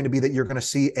is going to be that you're going to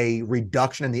see a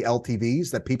reduction in the LTVs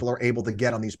that people are able to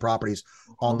get on these properties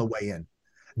on the way in.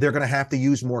 They're going to have to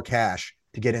use more cash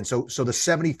to get in. So the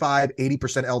 75, 80%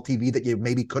 LTV that you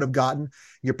maybe could have gotten,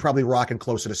 you're probably rocking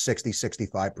closer to 60,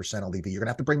 65% LTV. You're going to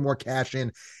have to bring more cash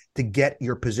in to get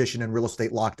your position in real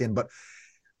estate locked in. But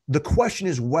the question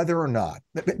is whether or not,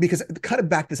 because kind of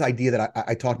back to this idea that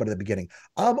I talked about at the beginning,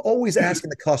 I'm always asking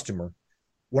the customer,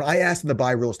 when I ask them to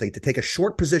buy real estate, to take a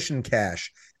short position in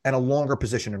cash and a longer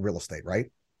position in real estate, right?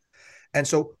 And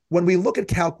so when we look at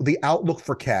the outlook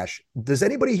for cash, does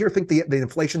anybody here think the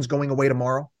inflation's going away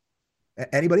tomorrow?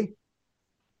 Anybody?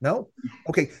 No?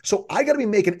 Okay, so I got to be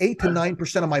making 8 to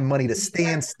 9% of my money to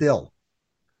stand still.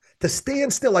 To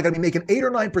stand still, I got to be making 8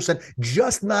 or 9%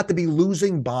 just not to be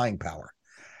losing buying power.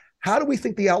 How do we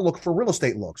think the outlook for real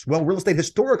estate looks? Well, real estate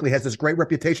historically has this great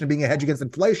reputation of being a hedge against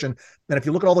inflation. And if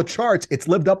you look at all the charts, it's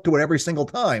lived up to it every single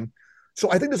time. So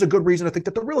I think there's a good reason to think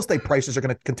that the real estate prices are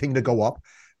going to continue to go up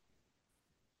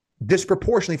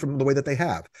disproportionately from the way that they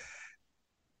have.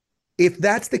 If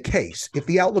that's the case, if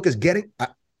the outlook is getting,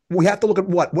 we have to look at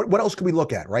what else can we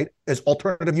look at, right? As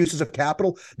alternative uses of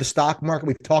capital, the stock market,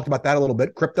 we've talked about that a little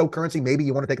bit. Cryptocurrency, maybe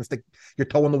you want to stick your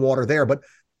toe in the water there, but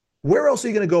where else are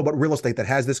you going to go but real estate that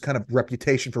has this kind of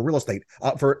reputation for real estate,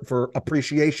 for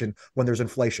appreciation when there's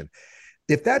inflation?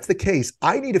 If that's the case,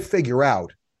 I need to figure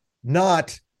out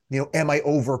not, am I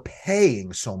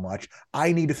overpaying so much?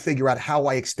 I need to figure out how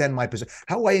I extend my position,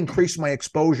 how I increase my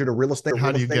exposure to real estate.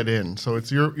 How do you get in? So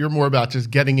it's you're more about just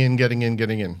getting in.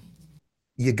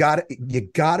 You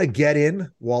gotta get in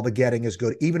while the getting is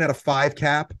good. Even at a 5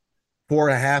 cap,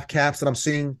 4.5 caps that I'm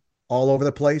seeing all over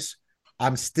the place,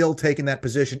 I'm still taking that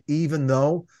position, even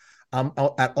though I'm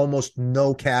at almost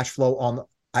no cash flow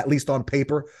at least on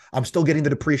paper. I'm still getting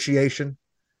the depreciation.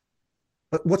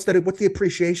 But what's the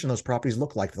appreciation those properties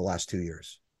look like for the last 2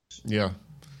 years? Yeah.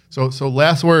 So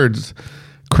last words,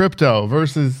 crypto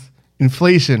versus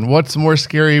inflation. What's more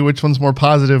scary? Which one's more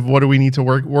positive? What do we need to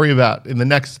worry about in the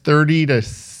next 30 to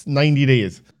 90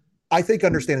 days? I think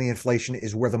understanding the inflation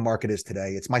is where the market is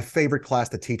today. It's my favorite class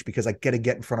to teach because I get to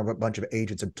get in front of a bunch of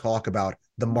agents and talk about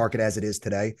the market as it is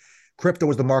today. Crypto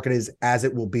is the market is as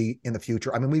it will be in the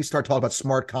future. I mean, we start talking about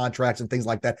smart contracts and things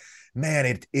like that.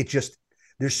 Man, it just,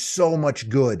 there's so much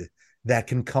good that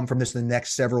can come from this in the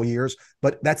next several years,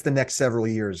 but that's the next several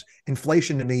years.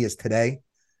 Inflation to me is today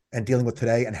and dealing with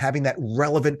today and having that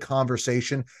relevant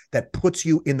conversation that puts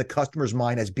you in the customer's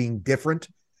mind as being different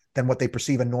than what they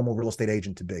perceive a normal real estate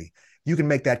agent to be. You can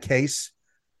make that case.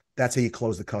 That's how you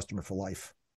close the customer for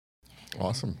life.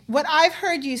 Awesome. What I've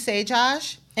heard you say,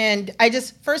 Josh, and I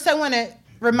want to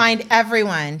remind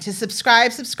everyone to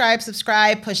subscribe,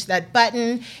 push that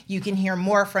button. You can hear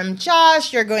more from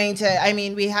Josh.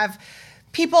 We have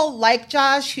people like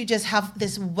Josh who just have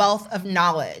this wealth of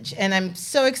knowledge. And I'm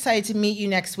so excited to meet you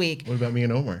next week. What about me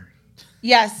and Omar?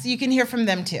 Yes, you can hear from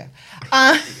them too.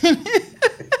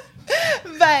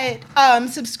 But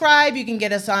subscribe. You can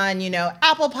get us on,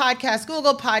 Apple Podcasts,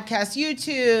 Google Podcasts,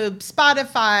 YouTube,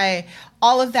 Spotify,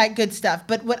 all of that good stuff.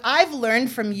 But what I've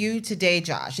learned from you today,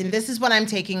 Josh, and this is what I'm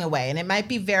taking away, and it might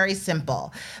be very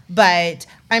simple, but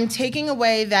I'm taking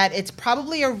away that it's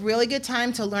probably a really good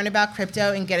time to learn about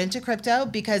crypto and get into crypto,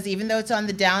 because even though it's on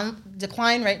the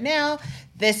decline right now,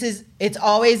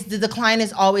 the decline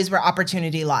is always where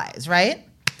opportunity lies, right?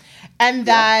 And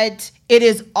that it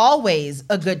is always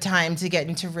a good time to get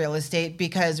into real estate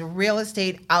because real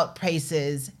estate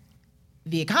outpaces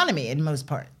the economy in most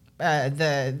part,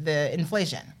 the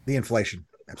inflation. The inflation,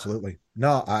 absolutely.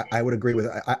 No, I would agree with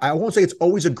it. I won't say it's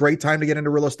always a great time to get into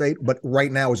real estate, but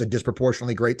right now is a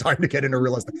disproportionately great time to get into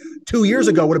real estate. 2 years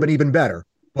ago would have been even better.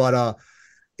 But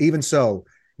even so,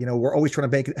 we're always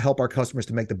trying to help our customers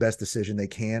to make the best decision they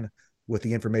can with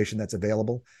the information that's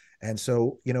available. And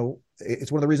so,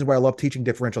 it's one of the reasons why I love teaching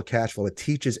differential cash flow. It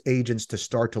teaches agents to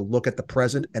start to look at the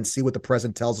present and see what the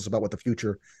present tells us about what the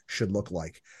future should look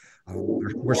like.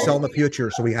 We're selling the future,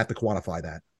 so we have to quantify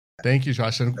that. Thank you,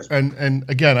 Josh. And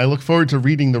again, I look forward to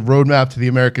reading the roadmap to the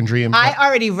American Dream. I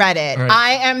already read it. Right.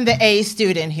 I am the A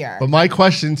student here. But my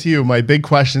question to you, my big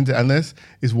question to end this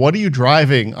is, what are you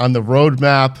driving on the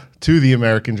roadmap to the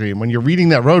American Dream? When you're reading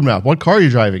that roadmap, what car are you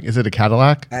driving? Is it a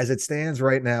Cadillac? As it stands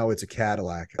right now, it's a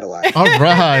Cadillac. All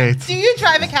right. Do you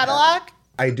drive a Cadillac?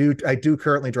 I do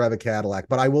currently drive a Cadillac,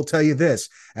 but I will tell you this,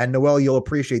 and Noelle, you'll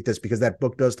appreciate this because that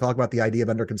book does talk about the idea of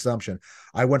underconsumption.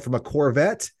 I went from a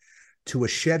Corvette to a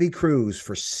Chevy Cruze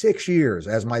for 6 years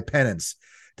as my penance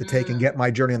to take and get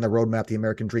my journey on the roadmap. The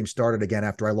American Dream started again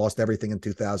after I lost everything in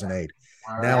 2008.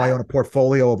 Now I own a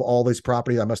portfolio of all these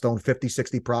properties. I must own 50,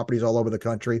 60 properties all over the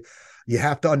country. You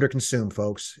have to underconsume,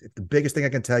 folks. The biggest thing I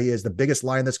can tell you is the biggest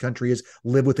lie in this country is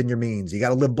live within your means. You got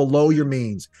to live below your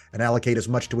means and allocate as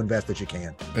much to invest as you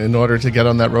can in order to get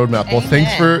on that roadmap. Amen.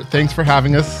 Well, thanks for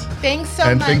having us. Thanks so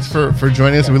and much. And thanks for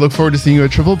joining us. And we look forward to seeing you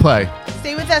at Triple Play.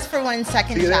 Stay with us for 1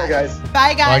 second. See you there, guys.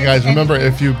 Bye, guys. Bye, guys. Remember,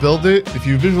 if you build it, if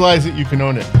you visualize it, you can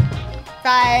own it.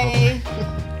 Bye.